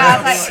 days. Yeah,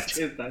 I was like,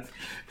 Cheers, Dad.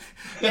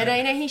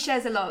 yeah, he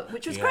shares a lot,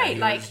 which was Yeah, great. he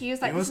Like was- he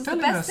was like, he this is the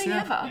telling best us, thing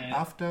yeah, ever. Yeah.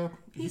 After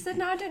He said,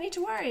 no, I don't need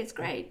to worry. It's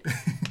great.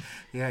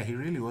 yeah, he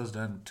really was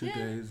done. 2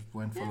 days,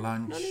 went for Yeah,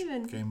 lunch, not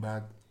even. came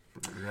back,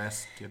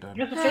 rest, you're done.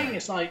 That's the thing.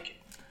 It's like,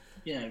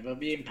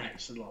 the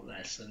impact's a lot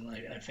less, and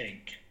I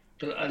think,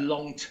 but a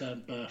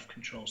long-term birth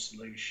control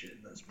solution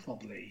that's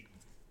probably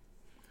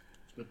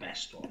the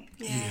best one.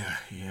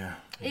 Yeah.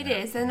 It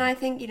is, and I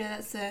think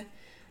that's a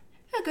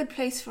good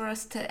place for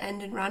us to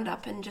end and round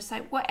up. And just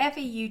like whatever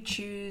you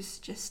choose,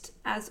 just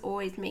as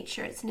always, make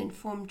sure it's an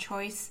informed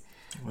choice.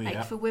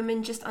 Like for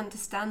women, just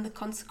understand the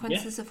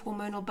consequences of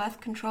hormonal birth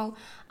control,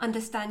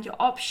 understand your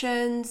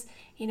options.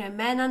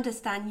 Men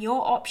understand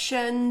your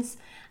options,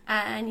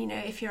 and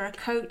if you're a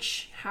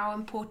coach, how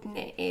important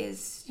it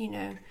is.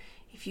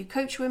 If you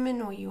coach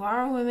women or you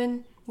are a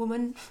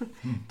woman,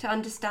 to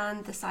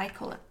understand the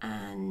cycle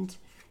and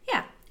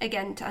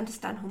again to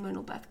understand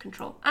hormonal birth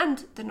control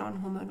and the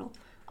non-hormonal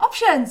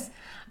options.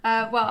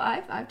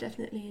 Well, I've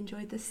definitely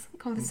enjoyed this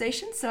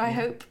conversation, so I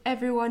hope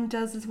everyone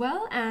does as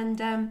well.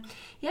 And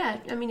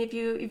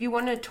if you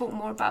want to talk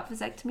more about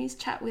vasectomies,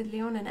 chat with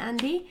Leon and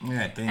Andy.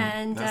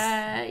 I'm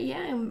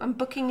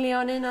booking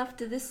Leon in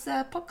after this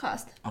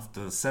podcast.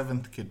 After the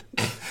 7th kid.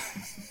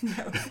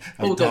 No.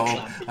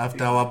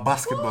 after our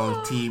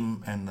basketball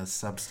team and the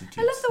substitutes.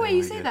 I love the way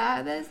you say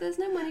that. There's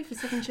no money for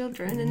 7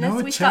 children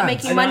unless we start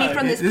making money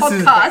from this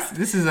podcast.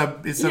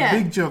 It's a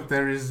big joke.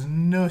 There is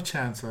no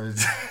chance.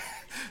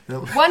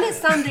 One is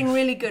sounding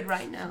really good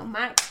right now.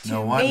 Max,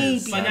 maybe.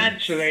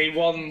 Financially,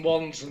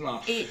 one's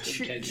enough.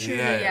 Truly.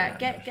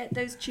 Get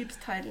those tubes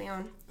tightly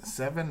on.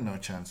 7, no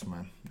chance,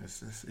 man.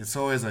 It's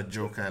always a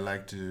joke I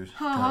like to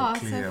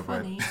clear. So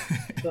funny.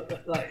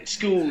 But like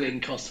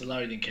schooling costs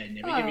alone in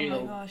Kenya. We give you a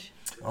little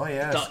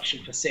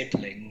deduction for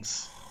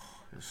siblings.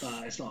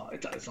 But it's not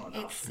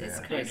enough. It's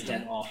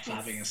 20% off for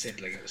having a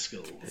sibling at the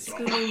school.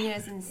 Schooling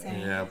is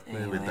insane. Yeah,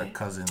 play with the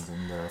cousins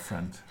and the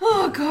friend.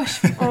 Oh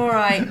gosh. All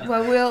right.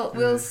 Well,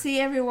 we'll see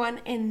everyone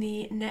in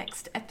the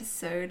next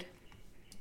episode.